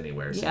schools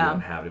anywhere, so you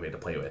don't have anybody to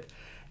play with.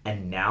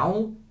 And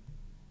now...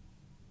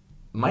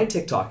 my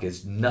TikTok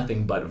is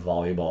nothing but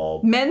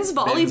volleyball. Men's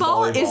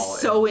volleyball is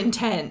so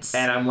intense.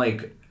 And I'm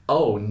like,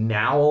 oh,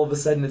 now all of a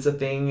sudden it's a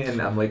thing,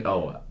 and I'm like,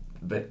 oh,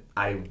 but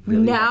I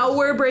really now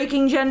we're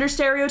breaking gender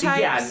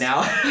stereotypes. Yeah,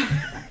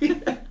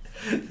 now.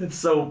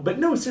 So, but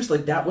no, seriously,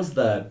 like, that was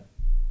the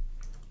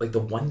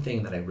one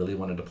thing that I really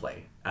wanted to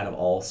play out of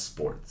all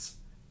sports.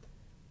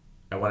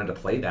 I wanted to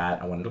play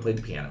that. I wanted to play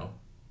the piano,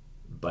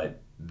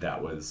 but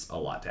that was a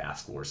lot to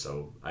ask for.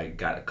 So I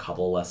got a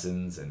couple of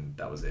lessons, and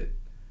that was it.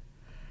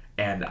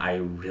 And I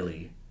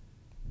really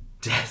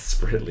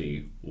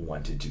desperately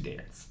wanted to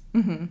dance.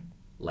 Mm-hmm.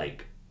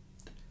 Like,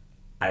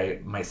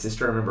 my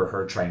sister, I remember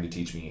her trying to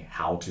teach me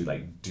how to,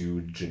 like,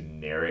 do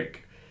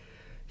generic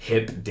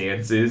hip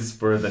dances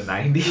for the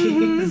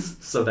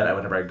 90s so that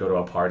whenever I go to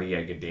a party,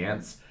 I could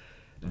dance.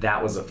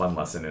 That was a fun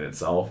lesson in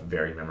itself,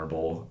 very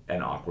memorable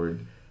and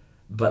awkward.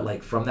 But,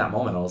 like, from that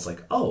moment, I was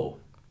like, oh,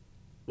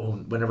 well,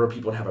 whenever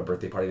people would have a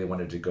birthday party, they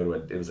wanted to go to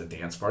it was a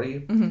dance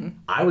party. Mm-hmm.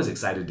 I was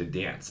excited to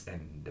dance,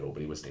 and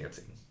nobody was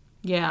dancing.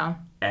 Yeah.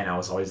 And I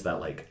was always that,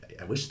 like,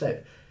 I wish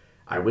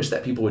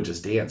that people would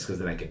just dance because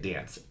then I could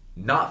dance.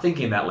 Not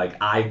thinking that, like,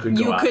 I could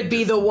go out You could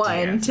be the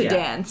one to Yeah.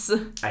 dance.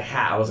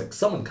 I was like,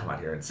 someone come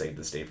out here and save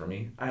this day for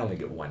me. I only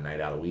get one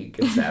night out a week.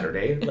 It's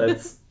Saturday.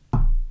 Let's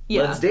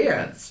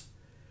dance.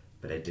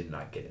 But I did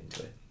not get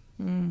into it.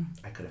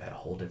 I could have had a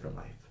whole different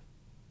life.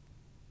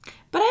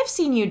 But I've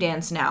seen you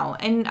dance now,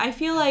 and I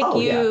feel like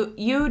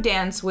you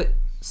dance with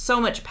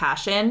so much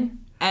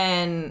passion,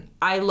 and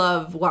I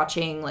love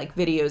watching, like,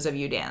 videos of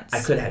you dance.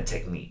 I could have had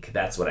technique.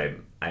 That's what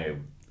I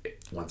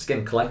once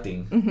again,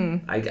 collecting.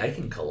 Mm-hmm. I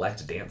can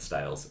collect dance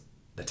styles.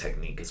 The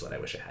technique is what I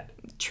wish I had.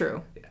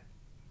 True. Yeah.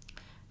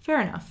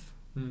 Fair enough.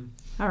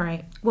 All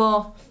right.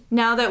 Well,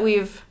 now that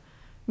we've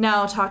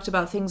talked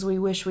about things we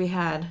wish we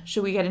had,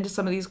 should we get into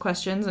some of these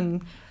questions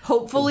and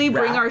hopefully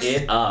bring our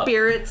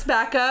spirits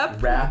back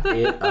up? Wrap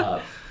it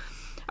up.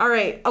 All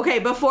right. Okay,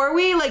 before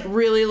we, like,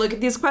 really look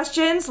at these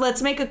questions,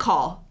 let's make a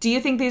call. Do you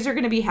think these are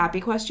going to be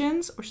happy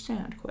questions or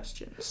sad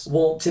questions?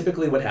 Well,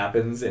 typically what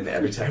happens, and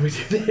every time we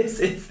do this,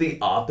 it's the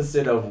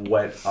opposite of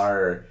what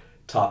our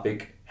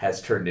topic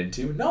has turned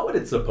into. Not what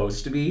it's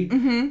supposed to be,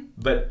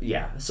 but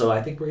yeah. So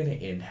I think we're going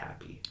to end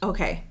happy.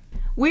 Okay.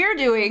 We're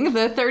doing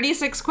the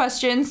 36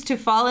 questions to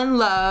fall in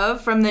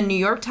love from the New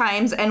York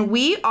Times, and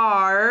we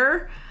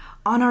are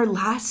on our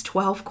last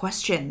 12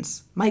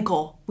 questions.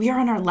 Michael, we are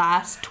on our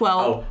last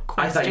 12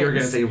 questions. I thought you were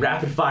going to say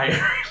rapid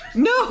fire.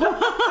 No,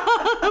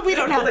 we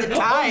don't have the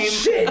time. Oh,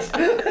 shit.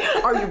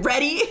 Are you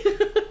ready?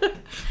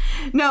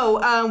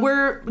 No,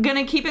 we're going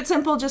to keep it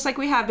simple just like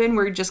we have been.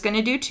 We're just going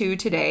to do 2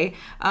 today.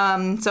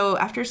 So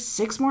after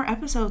 6 more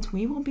episodes,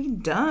 we will be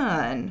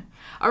done.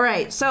 All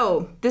right,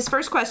 so this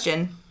first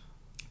question.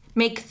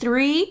 Make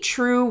 3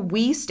 true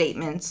we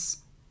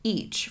statements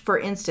each. For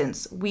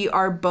instance, we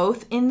are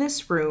both in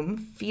this room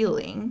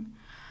feeling...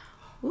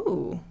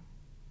 Ooh.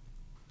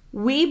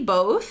 We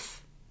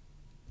both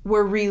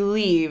were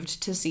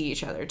relieved to see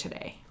each other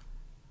today.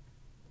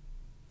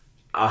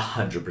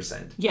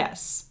 100%.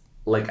 Yes.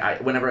 Like,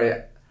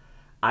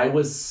 I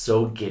was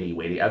so giddy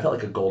waiting. I felt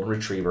like a golden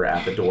retriever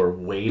at the door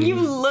waiting. You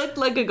looked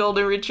like a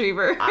golden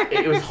retriever.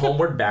 It was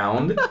Homeward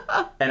Bound,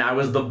 and I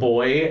was the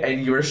boy,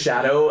 and you were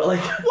Shadow.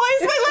 Like, why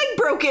is my leg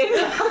broken?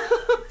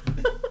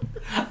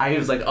 I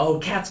was like, oh,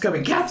 cat's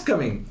coming, cat's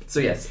coming. So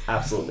yes,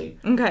 absolutely.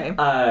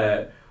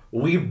 Okay.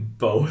 We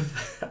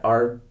both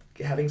are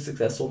having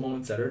successful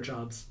moments at our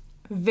jobs.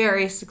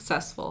 Very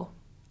successful.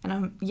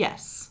 And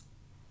yes,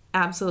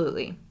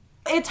 absolutely.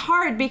 It's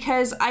hard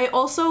because I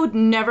also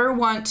never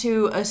want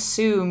to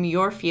assume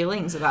your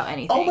feelings about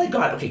anything. Oh my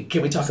God. Okay,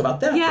 can we talk about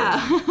that?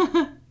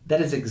 Yeah.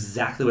 That is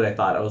exactly what I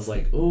thought. I was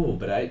like, ooh,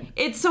 but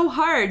It's so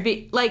hard.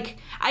 Like,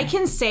 I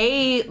can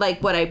say,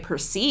 like, what I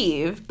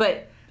perceive,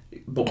 but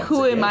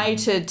who am I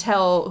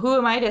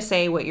to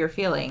say what you're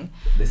feeling?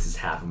 This is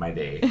half of my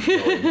day.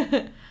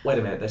 Going, wait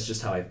a minute, that's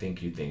just how I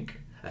think you think.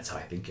 That's how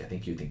I think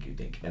you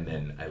think. And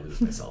then I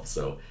lose myself.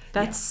 So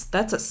that's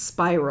a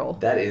spiral.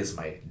 That is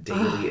my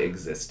daily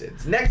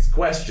existence. Next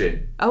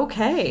question.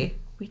 Okay.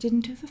 We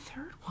didn't do the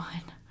third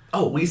one.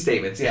 Oh, we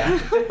statements, yeah.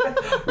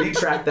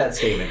 Retract that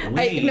statement.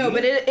 No,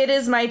 but it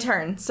is my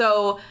turn.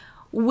 So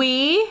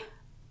we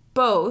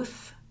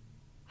both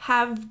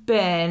have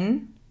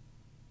been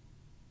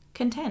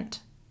content.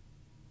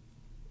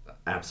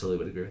 Absolutely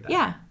would agree with that.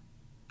 Yeah.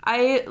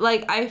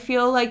 I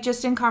feel like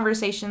just in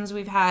conversations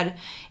we've had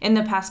in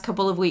the past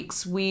couple of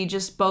weeks, we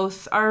just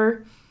both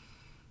are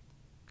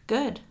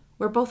good.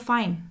 We're both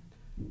fine.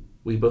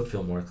 We both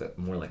feel more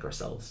like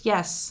ourselves.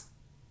 Yes.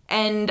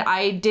 And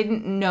I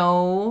didn't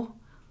know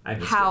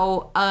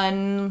how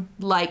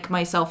unlike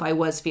myself I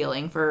was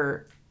feeling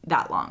for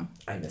that long.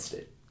 I missed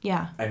it.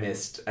 Yeah. I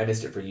missed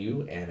it for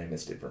you, and I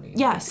missed it for me.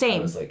 Yeah, like, same.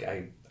 I was like,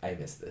 I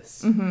miss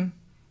this. Mm-hmm.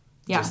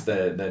 Yeah. Just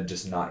the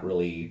just not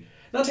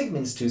taking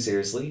things too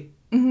seriously,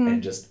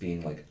 and just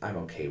being like, I'm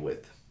okay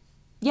with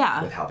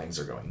how things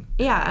are going.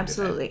 Yeah,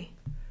 absolutely.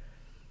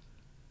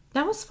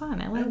 That was fun.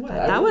 I like that.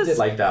 I That really was did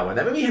like that one.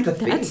 That made me have to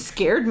think. That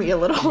scared me a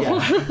little.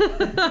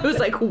 Yeah. I was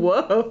like,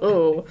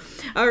 whoa.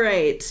 All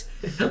right.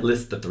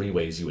 List the 3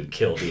 ways you would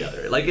kill the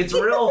other. Like, it's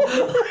real,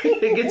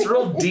 it gets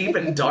real deep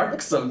and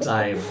dark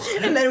sometimes.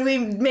 And then we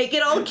make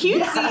it all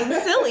cutesy and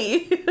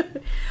silly.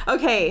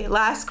 Okay,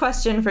 last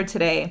question for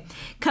today.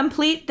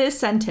 Complete this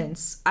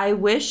sentence. I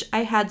wish I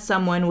had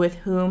someone with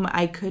whom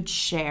I could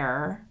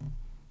share.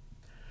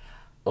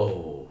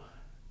 Oh.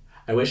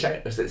 I wish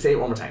I... Say it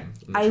one more time.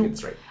 Let me get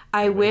this right.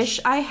 I wish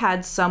I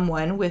had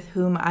someone with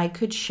whom I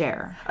could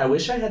share. I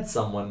wish I had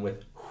someone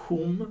with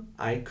whom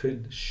I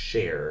could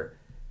share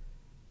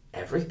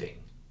everything.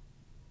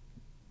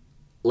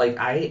 Like,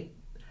 I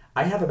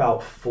have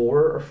about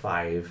 4 or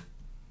 5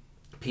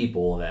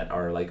 people that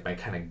are, like, my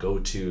kind of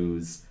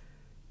go-tos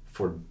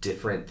for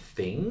different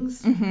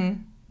things.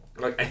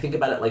 Mm-hmm. Like, I think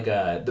about it like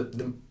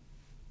the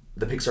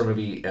Pixar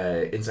movie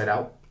Inside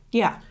Out.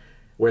 Yeah.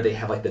 Where they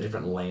have, like, the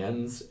different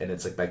lands, and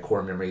it's, like, by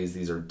core memories,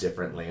 these are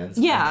different lands.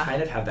 Yeah. I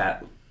kind of have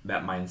that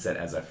mindset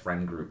as a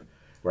friend group,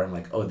 where I'm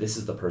like, oh, this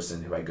is the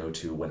person who I go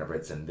to whenever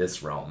it's in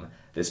this realm.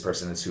 This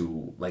person is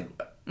who, like,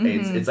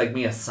 it's like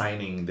me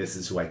assigning this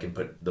is who I can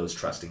put those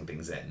trusting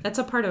things in. That's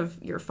a part of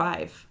your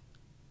 5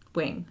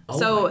 wing.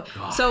 Oh my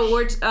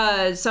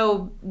gosh.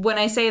 So when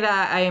I say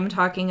that, I am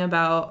talking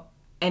about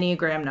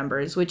Enneagram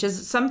numbers, which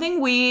is something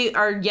we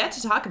are yet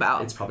to talk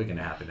about. It's probably going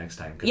to happen next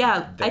time.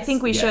 Yeah, I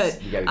think we should.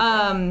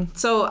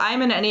 So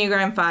I'm an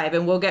Enneagram 5,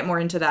 and we'll get more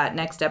into that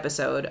next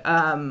episode.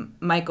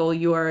 Michael,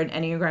 you are an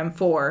Enneagram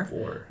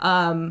 4.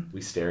 4.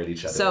 We stare at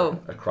each other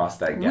across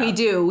that gap. We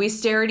do. We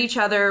stare at each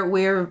other.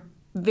 We're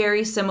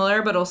very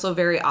similar, but also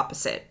very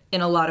opposite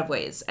in a lot of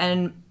ways.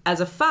 And as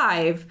a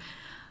 5,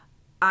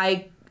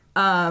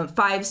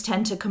 5s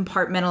tend to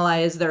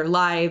compartmentalize their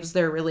lives,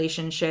 their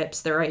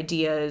relationships, their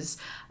ideas,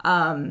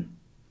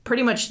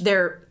 pretty much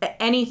their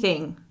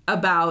anything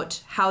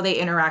about how they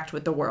interact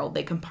with the world.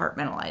 They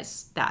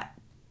compartmentalize that,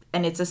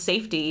 and it's a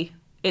safety.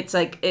 It's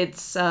like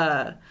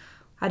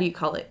how do you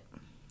call it?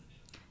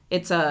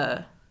 It's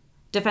a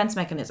defense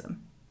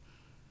mechanism.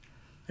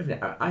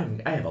 I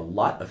have a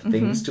lot of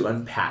things to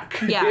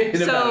unpack. Yeah.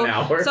 in about an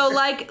hour. So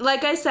like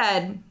I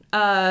said,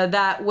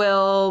 that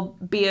will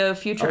be a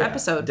future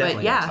episode.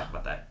 Definitely but yeah, talk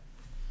about that.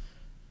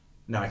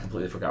 Now I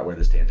completely forgot where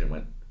this tangent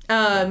went.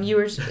 You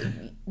were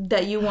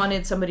that you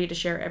wanted somebody to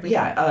share everything.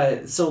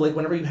 Yeah. So like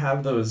whenever you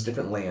have those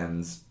different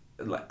lands,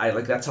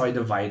 that's how I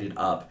divide it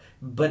up.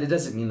 But it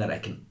doesn't mean that I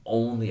can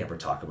only ever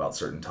talk about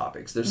certain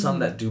topics. There's some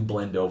that do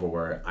blend over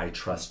where I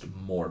trust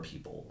more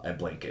people. I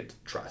blanket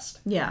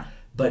trust. Yeah.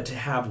 But to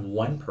have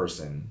one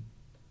person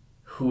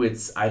who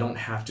I don't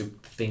have to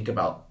think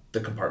about the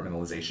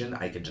compartmentalization.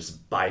 I can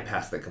just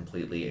bypass that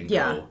completely and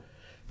go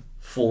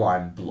full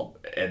on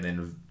and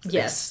then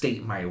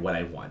state what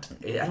I want.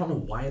 I don't know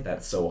why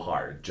that's so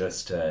hard.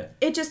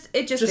 It just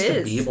is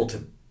to be able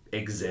to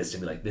exist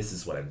and be like, this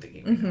is what I'm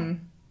thinking right now.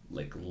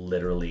 Like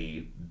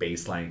literally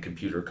baseline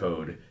computer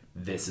code.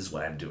 This is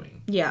what I'm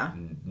doing. Yeah.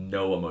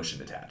 No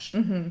emotion attached.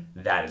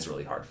 That is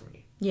really hard for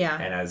me. Yeah.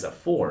 And as a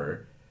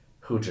 4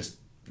 who just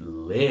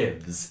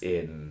lives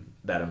in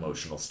that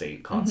emotional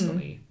state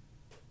constantly,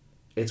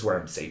 it's where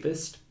I'm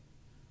safest.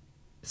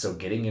 So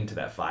getting into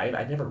that 5,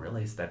 I never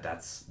realized that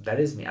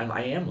is me.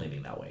 I am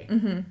leaning that way.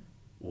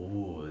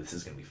 Ooh, this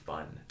is gonna be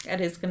fun.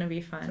 It is gonna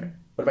be fun. Sorry.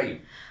 What about you?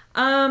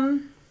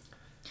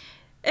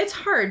 It's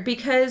hard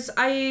because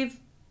I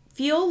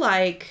feel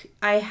like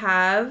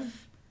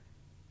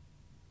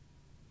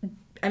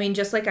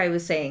just like I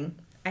was saying,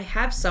 I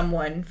have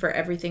someone for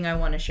everything I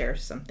want to share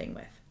something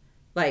with.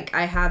 Like,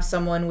 I have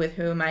someone with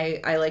whom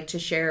I like to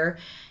share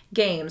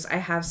games. I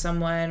have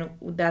someone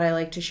that I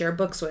like to share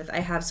books with. I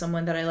have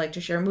someone that I like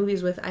to share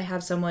movies with. I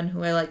have someone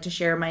who I like to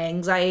share my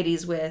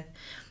anxieties with.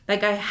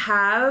 Like, I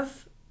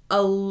have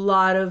a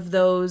lot of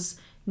those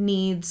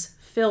needs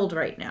filled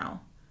right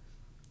now,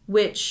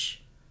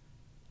 which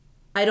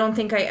I don't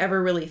think I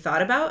ever really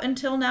thought about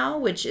until now,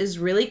 which is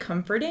really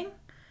comforting,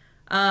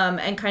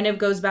 and kind of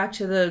goes back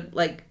to the,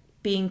 like,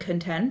 being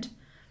content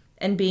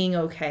and being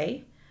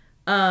okay.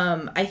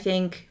 I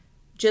think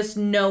just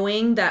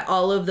knowing that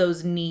all of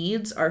those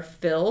needs are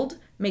filled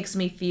makes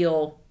me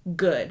feel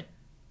good.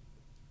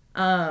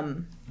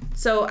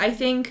 So I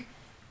think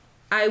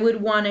I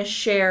would want to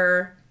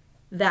share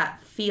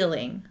that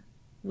feeling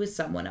with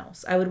someone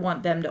else. I would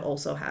want them to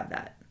also have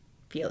that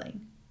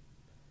feeling.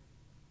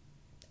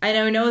 And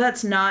I know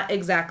that's not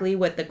exactly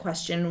what the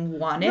question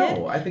wanted,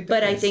 no, I think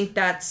I think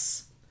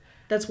that's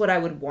what I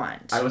would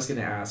want. I was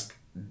going to ask,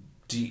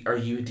 do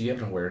you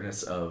have an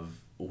awareness of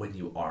when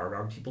you are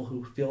around people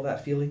who feel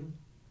that feeling?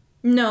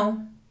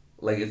 No.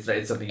 Like, it's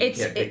something you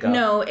can't pick up?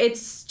 No,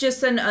 it's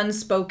just an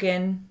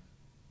unspoken,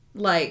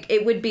 like,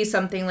 it would be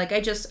something like,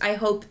 I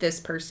hope this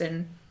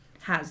person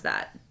has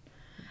that.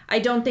 I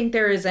don't think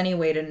there is any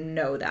way to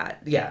know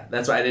that. Yeah,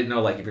 that's why I didn't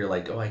know, like, if you're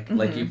like, oh,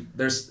 like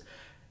there's,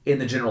 in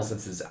the general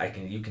senses,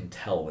 you can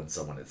tell when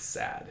someone is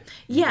sad.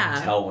 You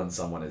can tell when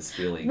someone is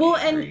feeling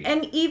angry.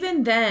 and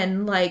even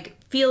then, like,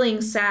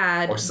 feeling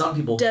sad, or some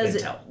people can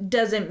tell,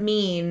 doesn't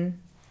mean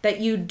that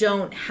you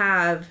don't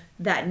have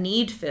that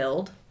need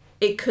filled.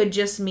 It could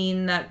just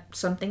mean that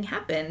something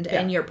happened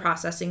and you're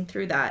processing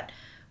through that,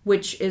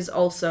 which is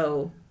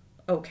also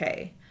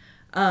okay.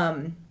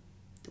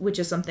 Which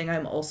is something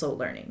I'm also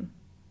learning.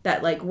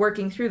 That, like,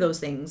 working through those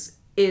things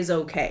is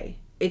okay.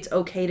 It's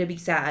okay to be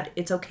sad.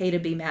 It's okay to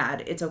be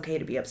mad. It's okay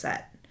to be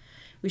upset.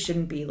 We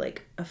shouldn't be,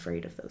 like,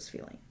 afraid of those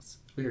feelings.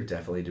 We are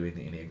definitely doing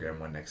the Enneagram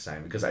one next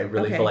time, because I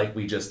really feel like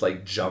we just,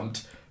 like,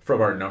 jumped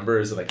from our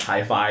numbers and, like,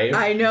 high five.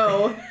 I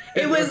know.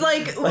 It was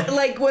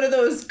like one of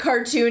those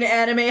cartoon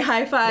anime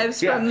high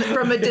fives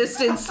from a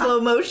distance,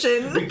 slow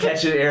motion. We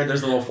catch it in air,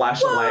 there's a little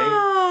flash of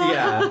light.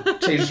 Yeah.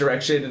 Change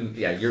direction,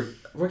 and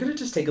we're gonna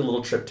just take a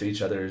little trip to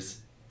each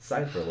other's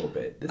side for a little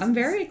bit. I'm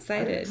very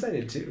excited. I'm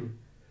excited too.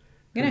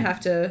 I'm gonna have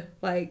to,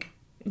 like,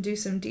 do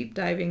some deep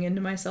diving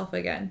into myself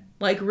again.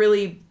 Like,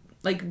 really,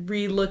 like,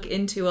 re-look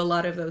into a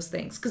lot of those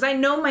things. Because I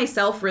know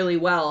myself really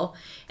well,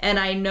 and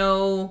I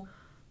know,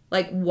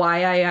 like,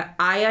 why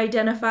I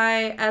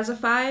identify as a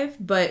 5,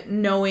 but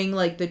knowing,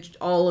 like,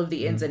 all of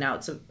the ins and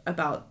outs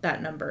about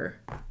that number,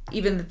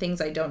 even the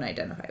things I don't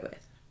identify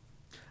with,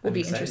 will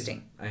be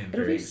interesting. I am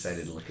very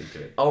excited to look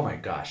into it. Oh my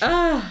gosh.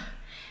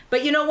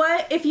 But you know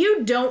what? If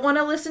you don't want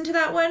to listen to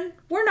that one,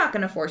 we're not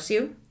going to force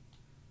you.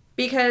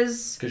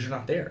 Because you're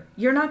not there.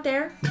 You're not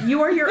there.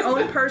 You are your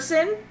own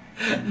person.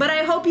 But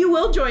I hope you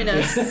will join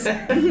us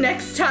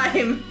next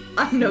time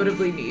on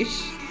Notably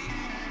Niche.